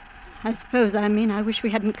way. I suppose I mean I wish we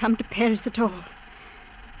hadn't come to Paris at all.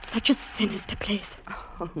 Such a sinister place.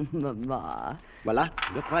 Oh, Mama. Voilà,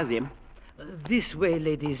 le troisième. This way,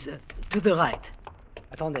 ladies. To the right.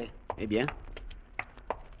 Attendez. Eh bien?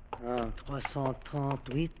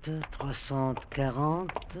 338, 340,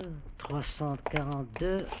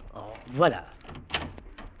 342. Oh, voilà.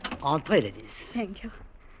 Entrez, ladies. Thank you.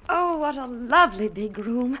 Oh, what a lovely big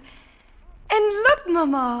room. And look,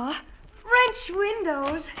 Mama. French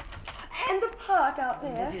windows. And the park out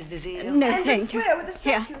there. Ladies desire. No, and thank the you. square with the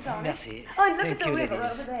statues on Merci. it. Oh, and look Thank at the you, river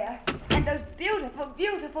ladies. over there. And those beautiful,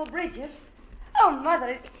 beautiful bridges. Oh,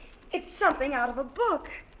 Mother, it's something out of a book.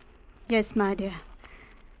 Yes, my dear.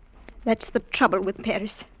 That's the trouble with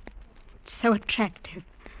Paris. It's so attractive.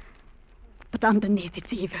 But underneath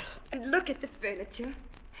it's evil. And look at the furniture.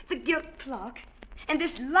 The gilt clock. And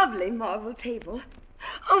this lovely marble table.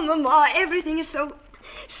 Oh, Mama, everything is so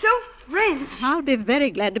French. I'll be very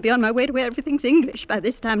glad to be on my way to where everything's English by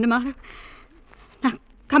this time tomorrow. Now,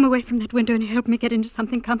 come away from that window and help me get into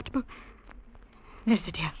something comfortable. There's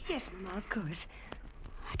it, dear. Yes, Mama, of course.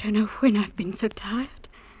 I don't know when I've been so tired.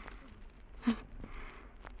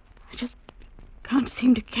 I just can't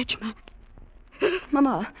seem to catch my...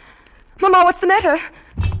 Mama. Mama, what's the matter?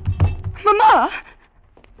 Mama.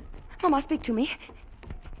 Mama, speak to me.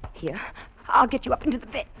 Here, I'll get you up into the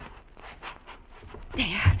bed.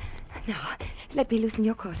 There. Now, let me loosen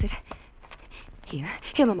your corset. Here,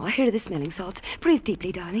 Mama, here are the smelling salts. Breathe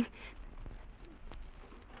deeply, darling.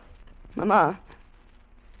 Mama.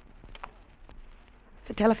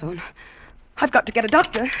 The telephone. I've got to get a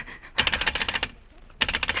doctor.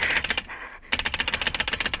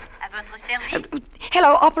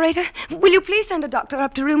 Hello, operator. Will you please send a doctor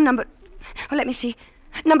up to room number... Oh, let me see.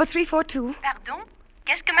 Number 342. Pardon?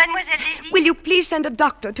 Qu'est-ce que mademoiselle désire? Will you please send a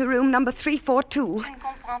doctor to room number 342? Je ne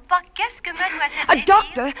comprends pas. Qu'est-ce que mademoiselle A désire?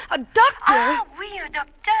 doctor? A doctor? Ah, oui, un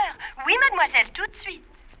docteur. Oui, mademoiselle, tout de suite.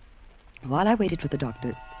 While I waited for the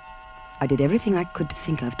doctor, I did everything I could to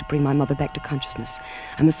think of to bring my mother back to consciousness.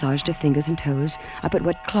 I massaged her fingers and toes. I put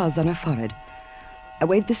wet cloths on her forehead. I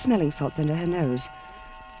waved the smelling salts under her nose.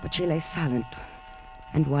 But she lay silent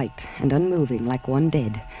and white and unmoving like one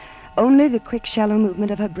dead. Only the quick, shallow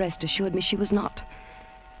movement of her breast assured me she was not.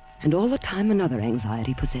 And all the time another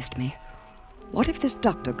anxiety possessed me. What if this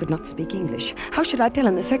doctor could not speak English? How should I tell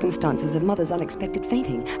him the circumstances of Mother's unexpected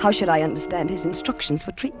fainting? How should I understand his instructions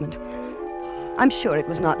for treatment? I'm sure it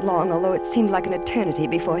was not long, although it seemed like an eternity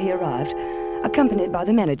before he arrived, accompanied by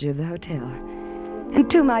the manager of the hotel. And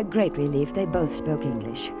to my great relief, they both spoke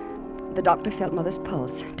English. The doctor felt Mother's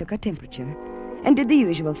pulse, took her temperature, and did the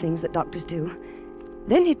usual things that doctors do.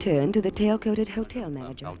 Then he turned to the tail-coated hotel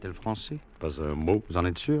manager. Parle-t-elle français? Pas un mot. Vous en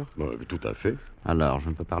êtes sûr? Tout à fait. Alors, je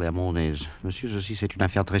ne peux parler à mon aise. Monsieur, ceci, c'est une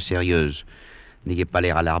affaire très sérieuse. N'ayez pas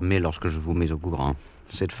l'air alarmé lorsque je vous mets au courant.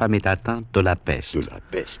 Cette femme est atteinte de la peste. De la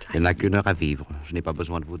peste? Elle n'a qu'une heure à vivre. Je n'ai pas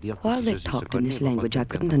besoin de vous dire... While they talked in this language I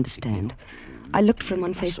couldn't understand, I looked from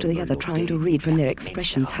one face to the other, trying to read from their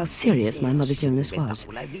expressions how serious my mother's illness was.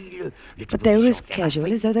 But they were as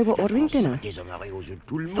casual as though they were ordering dinner.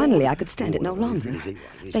 Finally, I could stand it no longer.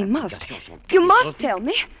 They must. You must tell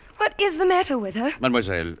me. What is the matter with her?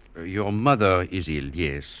 Mademoiselle, your mother is ill,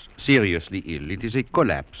 yes. Seriously ill. It is a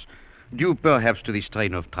collapse. Due perhaps to the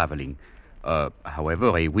strain of traveling.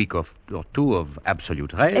 However, a week or two of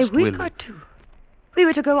absolute rest A week or two? We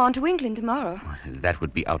were to go on to England tomorrow. That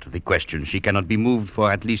would be out of the question. She cannot be moved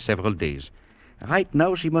for at least several days. Right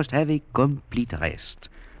now, she must have a complete rest.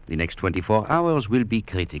 The next 24 hours will be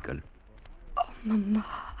critical. Oh, Mama.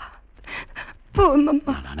 Poor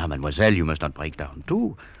Mama. No, mademoiselle, you must not break down,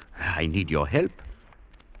 too. I need your help.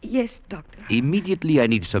 Yes, doctor. Immediately, I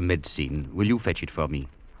need some medicine. Will you fetch it for me?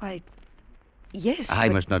 Why, yes. I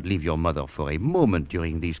must not leave your mother for a moment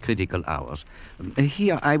during these critical hours.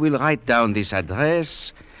 Here, I will write down this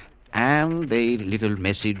address and a little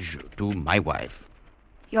message to my wife.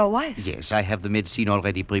 Your wife? Yes, I have the medicine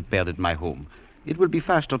already prepared at my home. It will be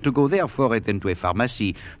faster to go there for it than to a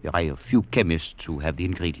pharmacy. There are a few chemists who have the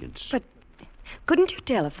ingredients. But couldn't you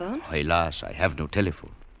telephone? Hélas, I have no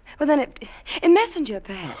telephone. Well, then a messenger,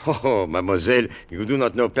 perhaps. Oh, mademoiselle, you do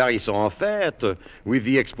not know Paris en fête. With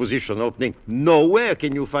the exposition opening, nowhere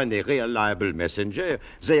can you find a reliable messenger.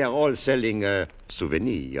 They are all selling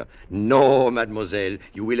souvenirs. No, mademoiselle,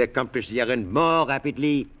 you will accomplish the errand more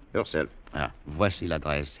rapidly yourself. Voici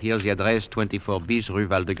l'adresse. Here's the address, 24 bis Rue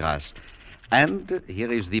Val-de-Grâce. And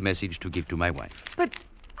here is the message to give to my wife. But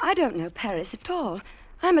I don't know Paris at all.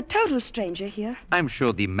 I'm a total stranger here. I'm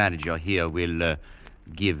sure the manager here will...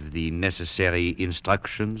 give the necessary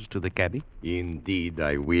instructions to the cabby? Indeed,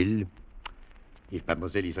 I will. If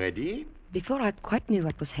mademoiselle is ready... Before I quite knew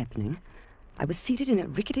what was happening, I was seated in a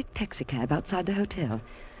rickety taxicab outside the hotel,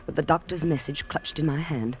 with the doctor's message clutched in my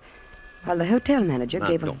hand, while the hotel manager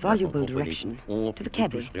gave a voluble direction to the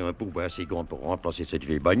cabby. Un pouvoir assez grand pour remplacer cette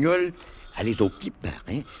vieille bagnole. Allez au petit bar,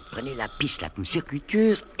 hein? Prenez la piste la plus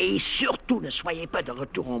circuiteuse et surtout ne soyez pas de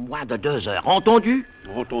retour en moins de 2 heures. Entendu?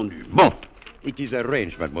 Entendu. Bon. It is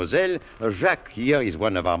arranged, mademoiselle. Jacques here is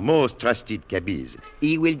one of our most trusted cabbies.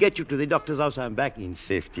 He will get you to the doctor's house and back in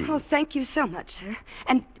safety. Oh, thank you so much, sir.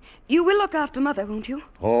 And you will look after Mother, won't you?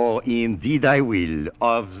 Oh, indeed I will.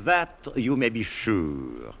 Of that you may be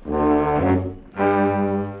sure.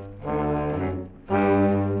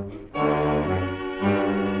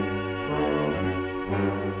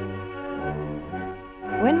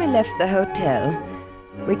 When we left the hotel,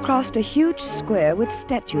 we crossed a huge square with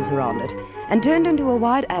statues around it and turned into a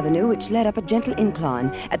wide avenue which led up a gentle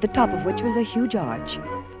incline, at the top of which was a huge arch.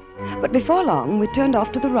 But before long, we turned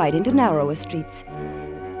off to the right into narrower streets.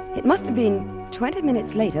 It must have been 20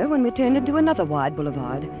 minutes later when we turned into another wide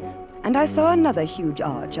boulevard, and I saw another huge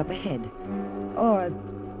arch up ahead. Or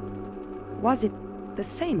was it the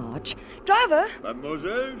same arch? Driver!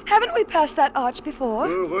 Mademoiselle? Haven't we passed that arch before?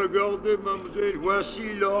 Regardez, mademoiselle,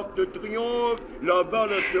 voici l'Arc de Triomphe. Là-bas,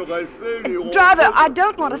 la Tour Eiffel et... Driver, I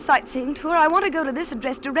don't want a sightseeing tour. I want to go to this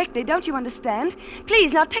address directly. Don't you understand?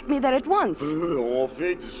 Please, now take me there at once. En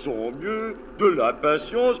fait, sans mieux. De la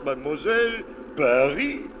patience, mademoiselle.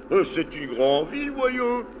 Paris, c'est une grande ville,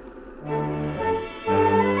 voyons.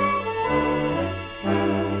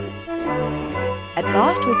 At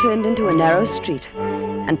last we turned into a narrow street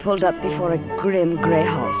and pulled up before a grim grey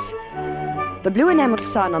house. The blue enameled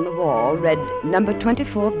sign on the wall read number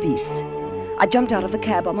 24 bis. I jumped out of the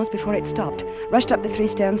cab almost before it stopped, rushed up the 3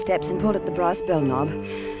 stone steps and pulled at the brass bell knob.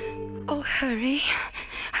 Oh, hurry.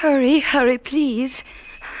 Hurry, hurry, please.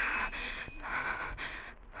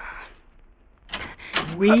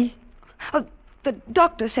 Oui? The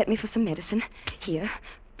doctor sent me for some medicine. Here,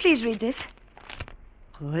 please read this.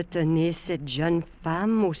 Retenez cette jeune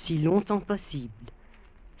femme aussi longtemps possible.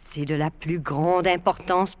 C'est de la plus grande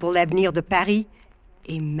importance pour l'avenir de Paris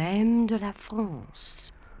et même de la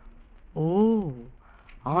France. Oh,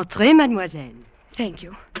 entrez, mademoiselle. Thank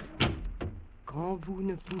you.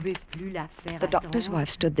 The doctor's wife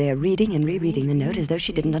stood there reading and rereading the note as though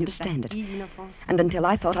she didn't understand it. And until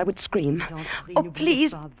I thought I would scream. Oh,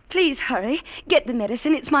 please, please hurry. Get the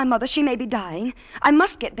medicine. It's my mother. She may be dying. I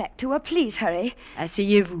must get back to her. Please hurry.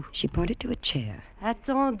 Asseyez-vous. She pointed to a chair.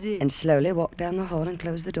 Attendez. And slowly walked down the hall and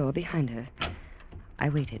closed the door behind her. I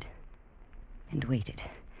waited. And waited.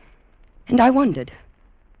 And I wondered.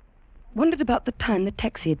 Wondered about the time the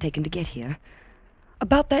taxi had taken to get here.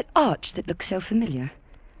 About that arch that looked so familiar.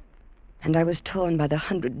 And I was torn by the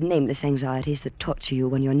 100 nameless anxieties that torture you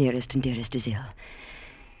when your nearest and dearest is ill.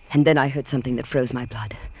 And then I heard something that froze my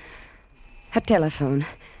blood. A telephone.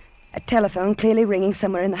 A telephone clearly ringing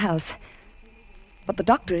somewhere in the house. But the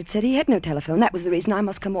doctor had said he had no telephone. That was the reason I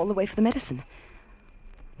must come all the way for the medicine.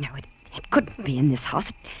 No, it couldn't be in this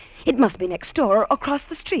house. It must be next door or across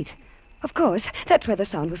the street. Of course, that's where the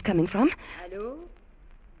sound was coming from. Allô?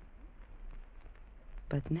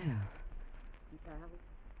 But no.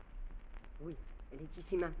 Oui, elle est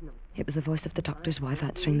ici maintenant. It was the voice of the doctor's wife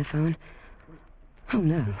answering the phone. Oh,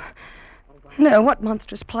 no. No, what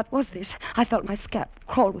monstrous plot was this? I felt my scalp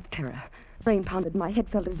crawl with terror. Brain pounded, my head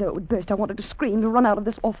felt as though it would burst. I wanted to scream, to run out of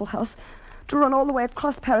this awful house, to run all the way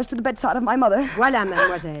across Paris to the bedside of my mother. Voilà,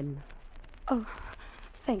 mademoiselle. Oh,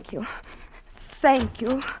 thank you. Thank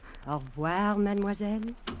you. Au revoir, mademoiselle.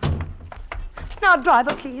 Now,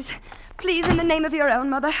 driver, please. Please, in the name of your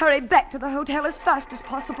own mother, hurry back to the hotel as fast as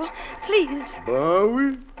possible. Please. Ben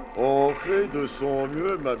oui, on fait de son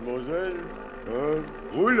mieux, mademoiselle.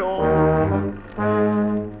 Roulant.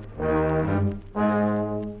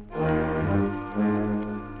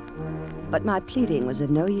 But my pleading was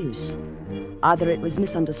of no use. Either it was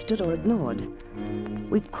misunderstood or ignored.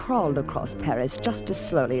 We crawled across Paris just as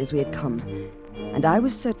slowly as we had come. And I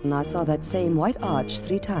was certain I saw that same white arch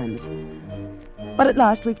 3 times. But at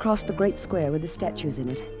last we crossed the great square with the statues in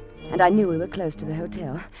it. And I knew we were close to the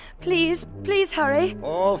hotel. Please, please hurry.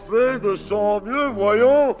 On fait de son mieux,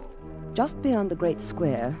 voyons. Just beyond the great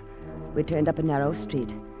square, we turned up a narrow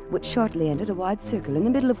street, which shortly entered a wide circle, in the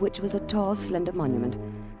middle of which was a tall, slender monument.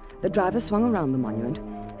 The driver swung around the monument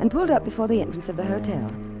and pulled up before the entrance of the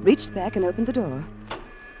hotel, reached back and opened the door.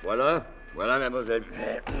 Voilà, voilà, mademoiselle.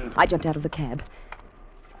 I jumped out of the cab.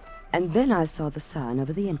 And then I saw the sign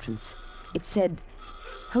over the entrance. It said,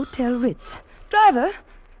 Hotel Ritz. Driver,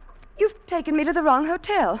 you've taken me to the wrong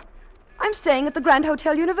hotel. I'm staying at the Grand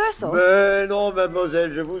Hotel Universal. Mais non,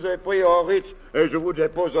 mademoiselle, je vous ai pris en Ritz, et je vous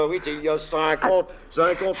dépose en Ritz il y a 50 au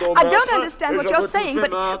I don't understand what you're saying,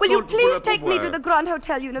 but will you please take me to the Grand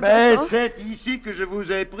Hotel Mais Universal? c'est ici que je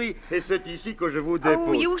vous ai pris, et c'est ici que je vous dépose.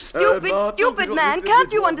 Oh, you stupid man,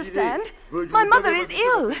 can't you understand? My mother is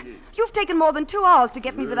ill. You've taken more than 2 hours to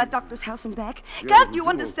get me to that doctor's house and back. Can't you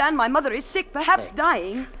understand my mother is sick, perhaps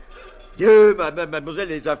dying? Dieu, mademoiselle,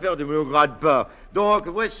 les affaires ne me regardent pas. Donc,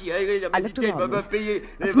 voici, allez, la médité va me payer.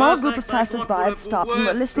 A small group of passers-by had stopped and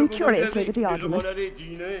were listening curiously to the argument.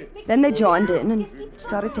 Then they joined in and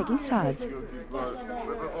started taking sides.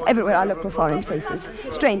 Everywhere I looked were foreign faces,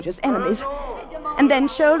 strangers, enemies. And then,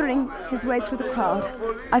 shouldering his way through the crowd,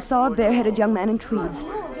 I saw a bare-headed young man in tweeds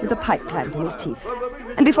with a pipe clamped in his teeth.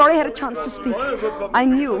 And before he had a chance to speak, I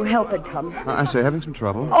knew help had come. I say, having some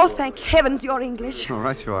trouble? Oh, thank heavens you're English. All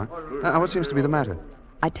right, you are. What seems to be the matter?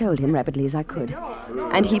 I told him rapidly as I could,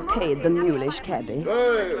 and he paid the mulish cabby.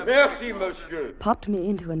 Merci, monsieur. Popped me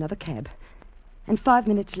into another cab. And 5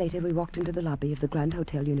 minutes later, we walked into the lobby of the Grand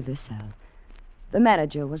Hotel Universal. The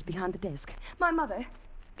manager was behind the desk. My mother.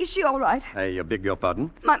 Is she all right? I beg your pardon?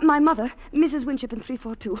 My mother, Mrs. Winship in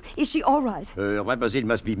 342. Is she all right? Mademoiselle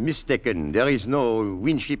must be mistaken. There is no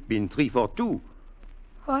Winship in 342.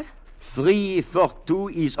 What? 342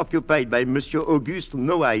 is occupied by Monsieur Auguste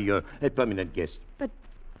Noailles, a permanent guest. But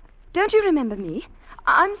don't you remember me?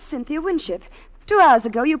 I'm Cynthia Winship. 2 hours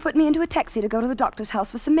ago, you put me into a taxi to go to the doctor's house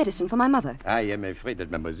for some medicine for my mother. I am afraid that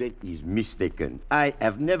mademoiselle is mistaken. I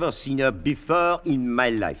have never seen her before in my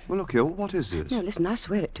life. Well, look here, what is this? No, listen, I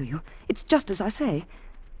swear it to you. It's just as I say.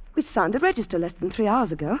 We signed the register less than 3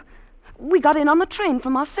 hours ago. We got in on the train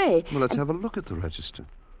from Marseille. Well, let's have a look at the register.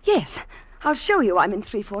 Yes, I'll show you I'm in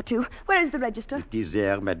 342. Where is the register? It is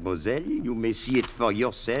there, mademoiselle. You may see it for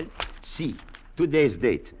yourself. See, today's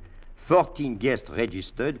date. 14 guests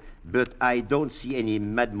registered, but I don't see any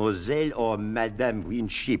mademoiselle or Madame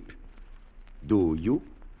Winship. Do you?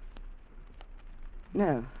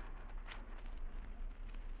 No.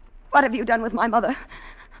 What have you done with my mother?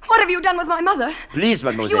 What have you done with my mother? Please,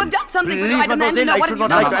 mademoiselle. You have done something with her. Please, I demand to know. What have you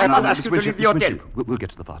done with my mother? Ask you to leave the hotel. We'll get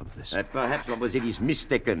to the bottom of this. Perhaps mademoiselle is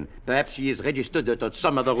mistaken. Perhaps she is registered at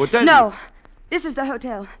some other hotel. No. This is the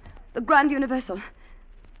hotel. The Grand Universal.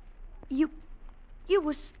 You You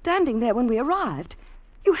were standing there when we arrived.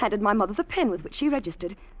 You handed my mother the pen with which she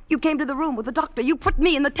registered. You came to the room with the doctor. You put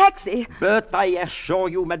me in the taxi. But I assure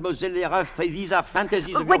you, mademoiselle, these are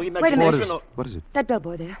fantasies of your Wait a imagination. minute. What is it? That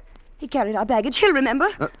bellboy there. He carried our baggage. He'll remember.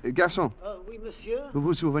 Garçon. Oui, monsieur. Vous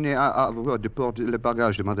vous souvenez avoir déporté le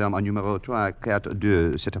bagage de madame à numéro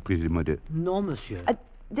 342 cet après-midi? Non, monsieur.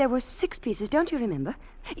 There were 6 pieces, don't you remember?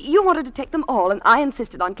 You wanted to take them all, and I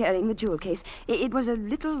insisted on carrying the jewel case. It was a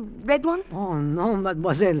little red one? Oh non,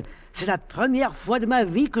 mademoiselle. C'est la première fois de ma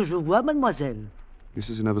vie que je vois mademoiselle. He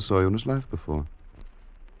says he never saw you in his life before.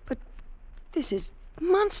 But this is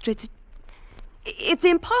monstrous. It's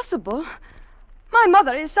impossible. My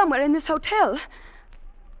mother is somewhere in this hotel.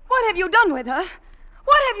 What have you done with her?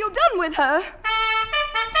 What have you done with her?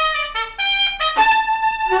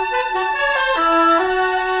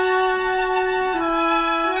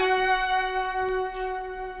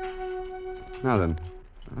 Now then,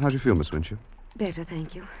 how do you feel, Miss Winship? Better,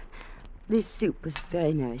 thank you. This soup was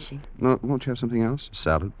very nourishing. No, won't you have something else?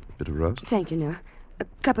 Salad, bit of roast? Thank you, no. A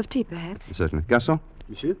cup of tea, perhaps. Certainly. Garçon?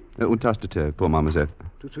 Monsieur? Une tasse de thé pour mademoiselle.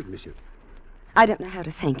 Tout de suite, monsieur. I don't know how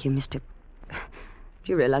to thank you, Mr. Do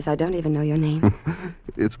you realize I don't even know your name?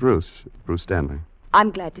 It's Bruce. Bruce Stanley.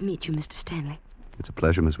 I'm glad to meet you, Mr. Stanley. It's a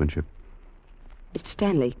pleasure, Miss Winship. Mr.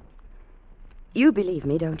 Stanley, you believe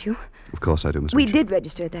me, don't you? Of course I do, Miss We Winship. did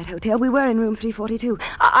register at that hotel. We were in room 342.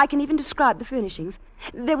 I can even describe the furnishings.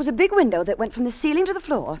 There was a big window that went from the ceiling to the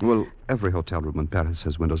floor. Well, every hotel room in Paris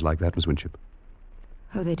has windows like that, Miss Winship.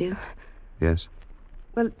 Oh, they do? Yes.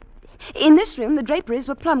 Well, in this room, the draperies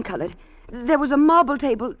were plum-colored. There was a marble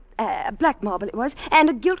table, black marble it was, and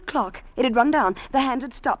a gilt clock. It had run down. The hands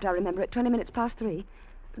had stopped, I remember, at 20 minutes past 3.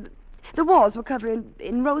 The walls were covered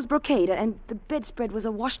in rose brocade, and the bedspread was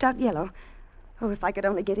a washed-out yellow. Oh, if I could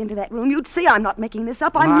only get into that room, you'd see I'm not making this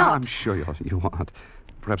up. I'm not. I'm sure you aren't.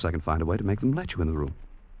 Perhaps I can find a way to make them let you in the room.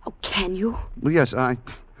 Oh, can you? Well, yes, I'm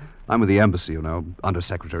with the embassy, you know,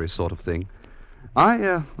 undersecretary sort of thing.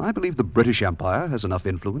 I believe the British Empire has enough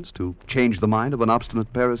influence to change the mind of an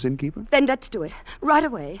obstinate Paris innkeeper. Then let's do it. Right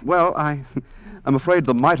away. Well, I'm afraid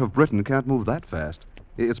the might of Britain can't move that fast.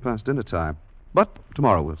 It's past dinner time. But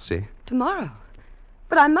tomorrow we'll see. Tomorrow?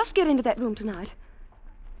 But I must get into that room tonight.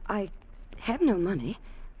 I have no money.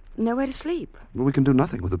 Nowhere to sleep. Well, we can do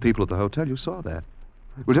nothing with the people at the hotel. You saw that.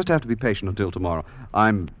 We'll just have to be patient until tomorrow.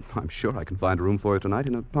 I'm sure I can find a room for you tonight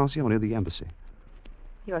in a pension near the embassy.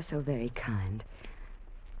 You're so very kind.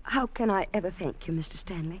 How can I ever thank you, Mr.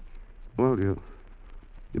 Stanley? Well, you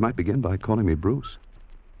might begin by calling me Bruce.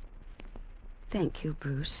 Thank you,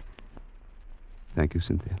 Bruce. Thank you,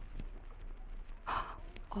 Cynthia.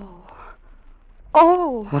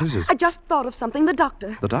 Oh. What is it? I just thought of something. The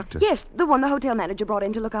doctor. The doctor? Yes, the one the hotel manager brought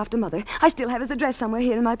in to look after Mother. I still have his address somewhere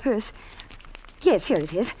here in my purse. Yes, here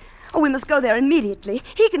it is. Oh, we must go there immediately.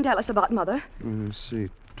 He can tell us about Mother. Let's see.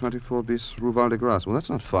 24 bis Rue Val de Grace. Well, that's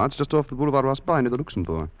not far. It's just off the Boulevard Raspail near the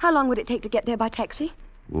Luxembourg. How long would it take to get there by taxi?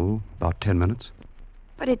 Oh, about 10 minutes.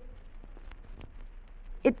 But it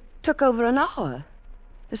took over an hour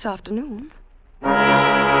this afternoon.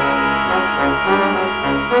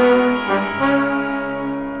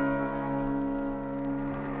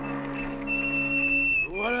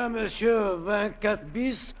 Voilà, monsieur, 24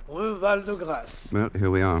 bis, rue Val de Grace. Well, here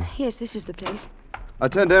we are. Yes, this is the place.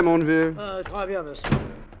 Attendez, mon vieux. Très bien, monsieur.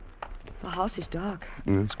 The house is dark.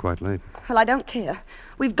 It's quite late. Well, I don't care.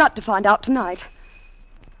 We've got to find out tonight.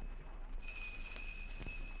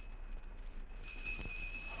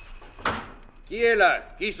 Qui est là?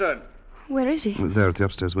 Qui sonne? Where is he? There at the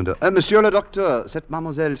upstairs window. Monsieur le docteur, c'est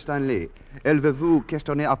mademoiselle Stanley. Elle veut vous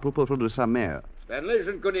questionner à propos de sa mère. Stanley,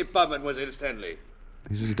 je ne connais pas mademoiselle Stanley.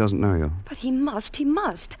 He says he doesn't know you. But he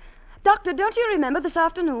must. Doctor, don't you remember this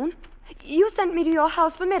afternoon? You sent me to your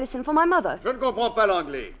house for medicine for my mother. Je ne comprends pas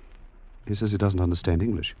l'anglais. He says he doesn't understand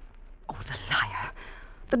English. Oh, the liar.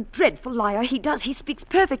 The dreadful liar. He does. He speaks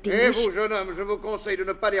perfect English. Et vous, jeune homme, je vous conseille de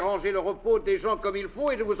ne pas déranger le repos des gens comme il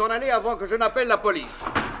faut et de vous en aller avant que je n'appelle la police.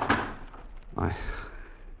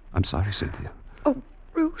 I'm sorry, Cynthia. Oh,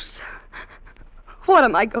 Bruce. What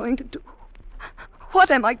am I going to do?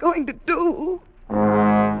 What am I going to do?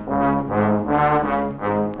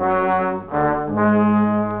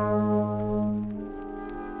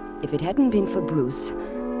 If it hadn't been for Bruce,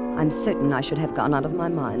 I'm certain I should have gone out of my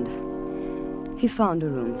mind. He found a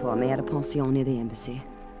room for me at a pension near the embassy,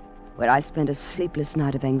 where I spent a sleepless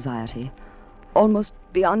night of anxiety, almost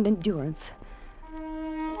beyond endurance.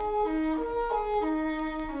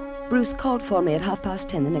 Bruce called for me at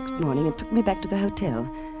 10:30 the next morning and took me back to the hotel.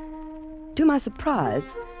 To my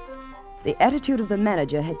surprise, the attitude of the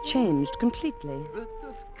manager had changed completely.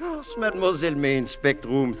 course, mademoiselle may inspect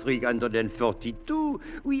room 342.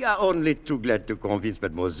 We are only too glad to convince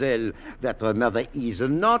mademoiselle that her mother is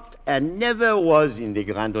not and never was in the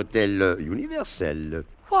Grand Hotel Universel.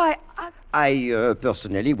 Why, I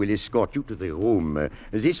personally will escort you to the room.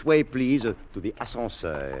 This way, please, to the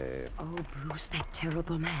ascenseur. Oh, Bruce, that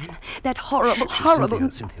terrible man. That horrible...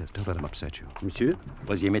 Cynthia, don't let him upset you. Monsieur,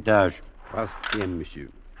 troisième étage. Troisième, monsieur.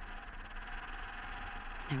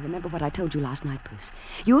 Now, remember what I told you last night, Bruce.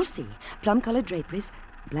 You'll see plum-colored draperies,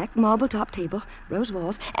 black marble top table, rose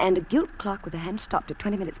walls, and a gilt clock with the hand stopped at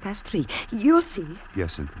 20 minutes past 3. You'll see.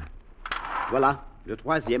 Yes, Cynthia. Voilà, le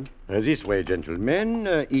troisième. This way, gentlemen.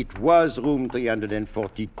 It was room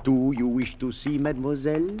 342 you wish to see,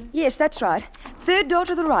 mademoiselle? Yes, that's right. Third door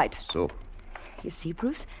to the right. So. You see,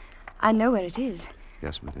 Bruce? I know where it is.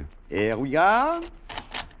 Yes, my dear. Here we are.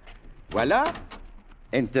 Voilà.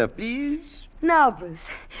 Enter, please. Now, Bruce,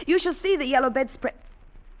 you shall see the yellow bedspread.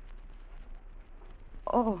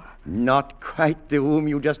 Oh. Not quite the room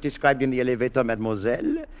you just described in the elevator,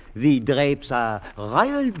 mademoiselle. The drapes are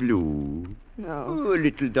royal blue. No. Oh, a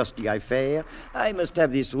little dusty affair. I must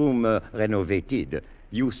have this room renovated.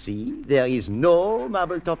 You see, there is no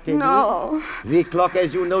marble top table. No. The clock,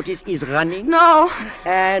 as you notice, is running. No.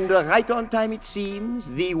 And right on time, it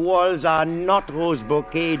seems. The walls are not rose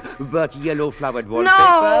bouquet, but yellow-flowered wallpaper.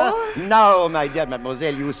 No. Now, my dear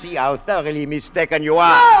mademoiselle, you see how thoroughly mistaken you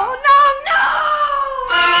are. No, no,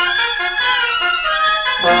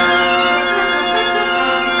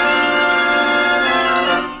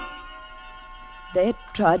 They had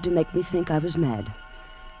tried to make me think I was mad.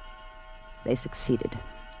 They succeeded.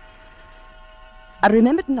 I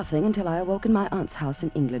remembered nothing until I awoke in my aunt's house in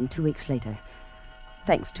England 2 weeks later,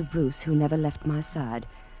 thanks to Bruce, who never left my side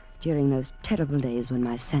during those terrible days when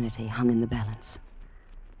my sanity hung in the balance.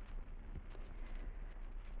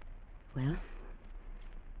 Well,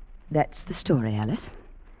 that's the story, Alice.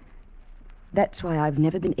 That's why I've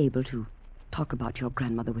never been able to talk about your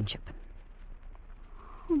grandmother Winship.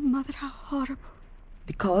 Oh, Mother, how horrible.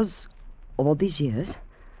 Because all these years,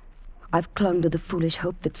 I've clung to the foolish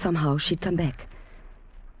hope that somehow she'd come back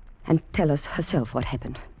and tell us herself what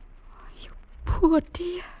happened. Poor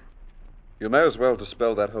dear. You may as well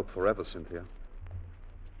dispel that hope forever, Cynthia.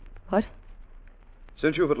 What?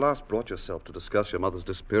 Since you've at last brought yourself to discuss your mother's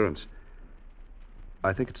disappearance,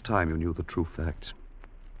 I think it's time you knew the true facts.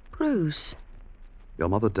 Bruce. Your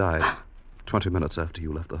mother died 20 minutes after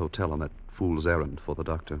you left the hotel on that fool's errand for the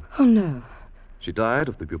doctor. Oh, no. She died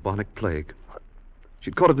of the bubonic plague.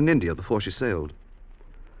 She'd caught it in India before she sailed.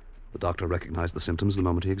 The doctor recognized the symptoms the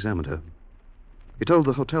moment he examined her. He told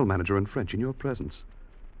the hotel manager in French in your presence.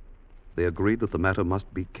 They agreed that the matter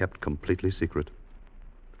must be kept completely secret.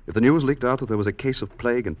 If the news leaked out that there was a case of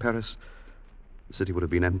plague in Paris, the city would have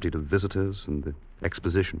been emptied of visitors and the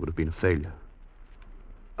exposition would have been a failure.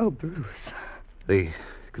 Oh, Bruce. The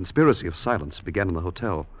conspiracy of silence began in the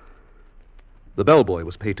hotel. The bellboy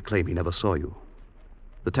was paid to claim he never saw you.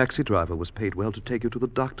 The taxi driver was paid well to take you to the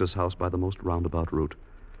doctor's house by the most roundabout route.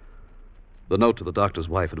 The note to the doctor's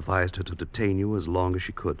wife advised her to detain you as long as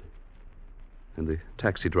she could. And the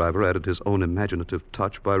taxi driver added his own imaginative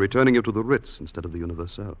touch by returning you to the Ritz instead of the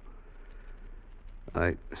Universal.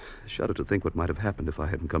 I shudder to think what might have happened if I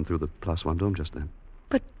hadn't come through the Place Vendôme just then.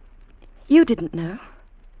 But you didn't know.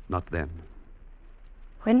 Not then.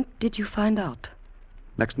 When did you find out?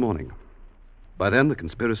 Next morning. By then, the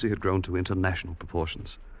conspiracy had grown to international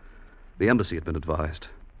proportions. The embassy had been advised.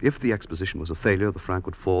 If the exposition was a failure, the franc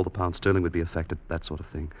would fall, the pound sterling would be affected, that sort of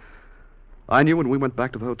thing. I knew when we went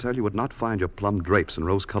back to the hotel you would not find your plum drapes and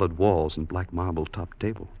rose-colored walls and black marble top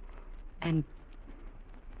table. And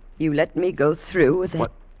you let me go through with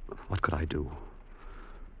that? What could I do?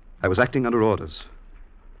 I was acting under orders.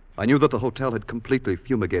 I knew that the hotel had completely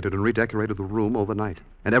fumigated and redecorated the room overnight,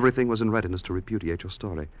 and everything was in readiness to repudiate your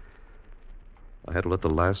story. I had to let the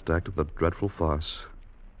last act of the dreadful farce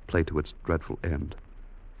play to its dreadful end.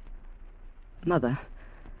 Mother.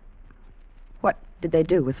 What did they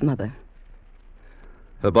do with Mother?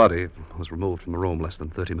 Her body was removed from the room less than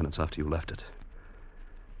 30 minutes after you left it.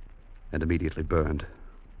 And immediately burned.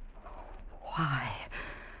 Why?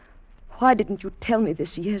 Why didn't you tell me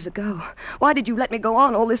this years ago? Why did you let me go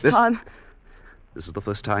on all this time? This is the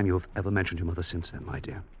first time you have ever mentioned your mother since then, my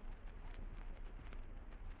dear.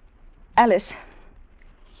 Alice.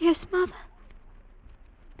 Yes, Mother?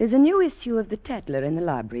 There's a new issue of the Tatler in the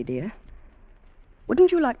library, dear.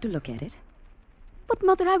 Wouldn't you like to look at it? But,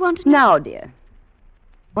 Mother, I want to... Now, dear.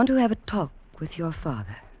 Want to have a talk with your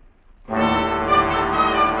father.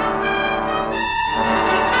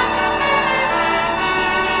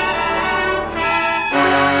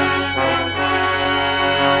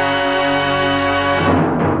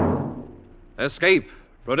 Escape,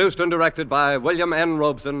 produced and directed by William N.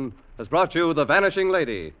 Robeson, has brought you The Vanishing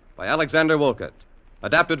Lady by Alexander Wolcott,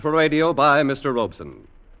 adapted for radio by Mr. Robeson.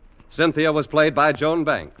 Cynthia was played by Joan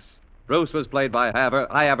Banks. Bruce was played by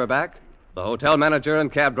Hy Averback. The hotel manager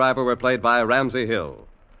and cab driver were played by Ramsey Hill.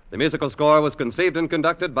 The musical score was conceived and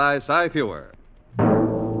conducted by Cy Feuer.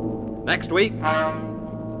 Next week...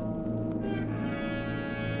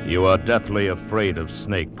 You are deathly afraid of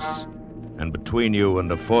snakes, and between you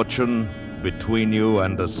and a fortune, between you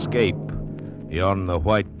and escape, yawn the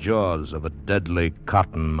white jaws of a deadly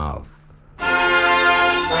cottonmouth.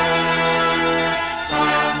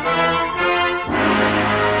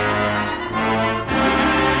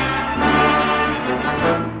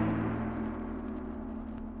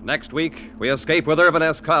 Next week, we escape with Irvin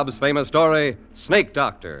S. Cobb's famous story, Snake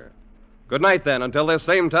Doctor. Good night, then, until this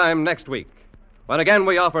same time next week, when again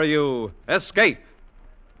we offer you Escape.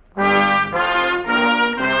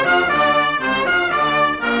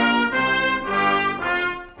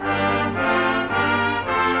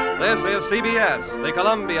 This is CBS, the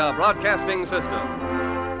Columbia Broadcasting System.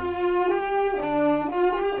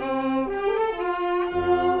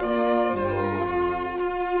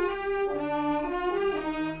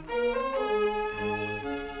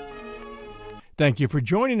 Thank you for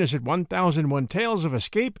joining us at 1001 Tales of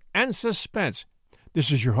Escape and Suspense. This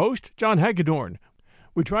is your host, John Hagedorn.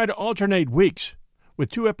 We try to alternate weeks with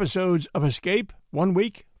 2 episodes of Escape one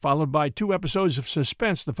week, followed by 2 episodes of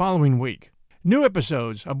Suspense the following week. New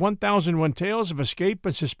episodes of 1001 Tales of Escape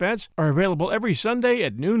and Suspense are available every Sunday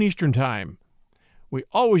at noon Eastern Time. We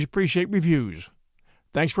always appreciate reviews.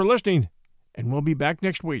 Thanks for listening, and we'll be back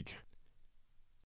next week.